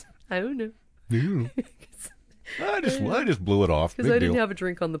 I don't know. I just blew it off. Because I didn't have a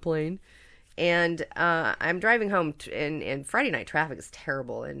drink on the plane. And I'm driving home, and Friday night traffic is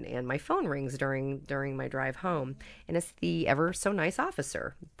terrible, and my phone rings during my drive home, and it's the ever so nice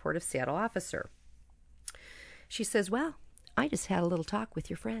officer, Port of Seattle officer. She says, well, I just had a little talk with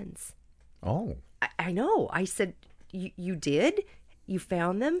your friends. Oh. I know. I said, you did? You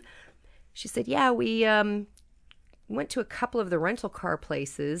found them? She said, yeah, we went to a couple of the rental car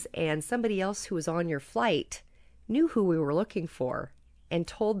places, and somebody else who was on your flight knew who we were looking for and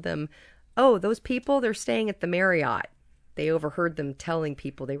told them, oh, those people, they're staying at the Marriott. They overheard them telling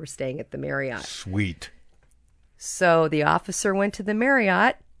people they were staying at the Marriott. Sweet. So the officer went to the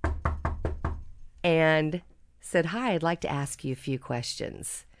Marriott and said, hi, I'd like to ask you a few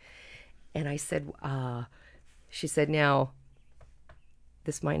questions. And I said, she said, now,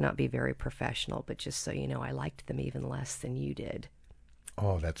 this might not be very professional, but just so you know, I liked them even less than you did.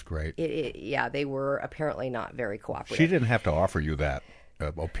 Oh, that's great. Yeah, they were apparently not very cooperative. She didn't have to offer you that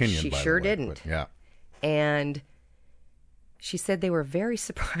opinion, She by sure the way, didn't. But, yeah. And she said they were very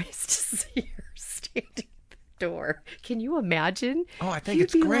surprised to see her standing at the door. Can you imagine? Oh, I think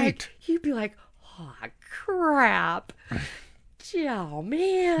it's great. You'd be like, oh, crap. Oh,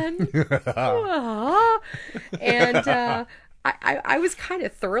 man. And I was kind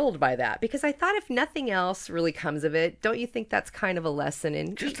of thrilled by that, because I thought if nothing else really comes of it, don't you think that's kind of a lesson?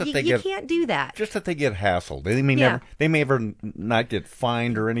 And you can't do that. Just that they get hassled. They may never not get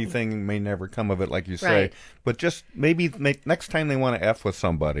fined or anything, may never come of it, like you say. Right. But just maybe next time they want to F with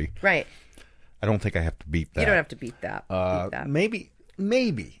somebody. Right. I don't think I have to beat that. You don't have to beat that.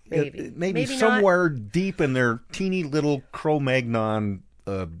 Maybe somewhere deep in their teeny little Cro-Magnon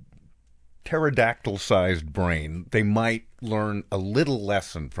pterodactyl-sized brain, they might learn a little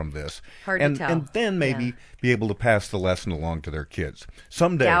lesson from this. Hard to tell. And then maybe be able to pass the lesson along to their kids.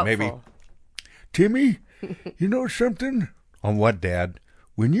 Someday, Doubtful. maybe. Timmy, you know something? On what, Dad?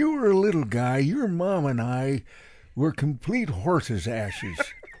 When you were a little guy, your mom and I were complete horses' asses.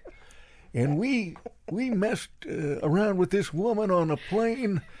 And we messed around with this woman on a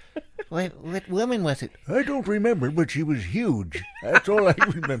plane. What woman was it? I don't remember, but she was huge. That's all I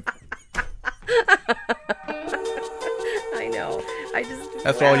remember. I know.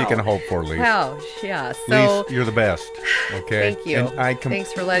 That's all you can hope for, Lise. Wow, yeah. So, Lise, you're the best. Okay. Thank you.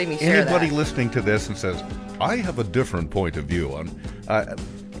 Thanks for letting me share that. Anybody listening to this and says, I have a different point of view on...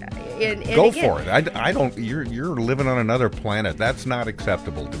 go for it. I don't. You're living on another planet. That's not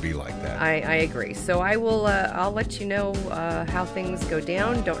acceptable to be like that. I agree. So I will. I'll let you know how things go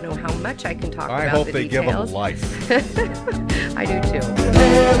down. Don't know how much I can talk about. I hope the they details. give them life. I do too.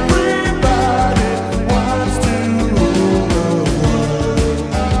 Everybody wants to rule the world.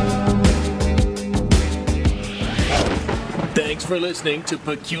 Thanks for listening to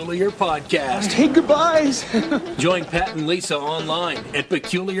Peculiar Podcast. Hey, goodbyes. Join Pat and Lisa online at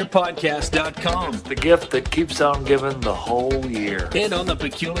peculiarpodcast.com. The gift that keeps on giving the whole year. And on the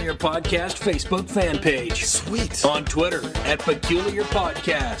Peculiar Podcast Facebook fan page. Sweet. On Twitter at Peculiar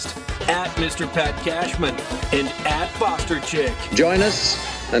Podcast, at Mr. Pat Cashman, and at Foster Chick. Join us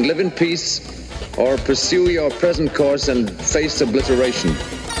and live in peace, or pursue your present course and face obliteration.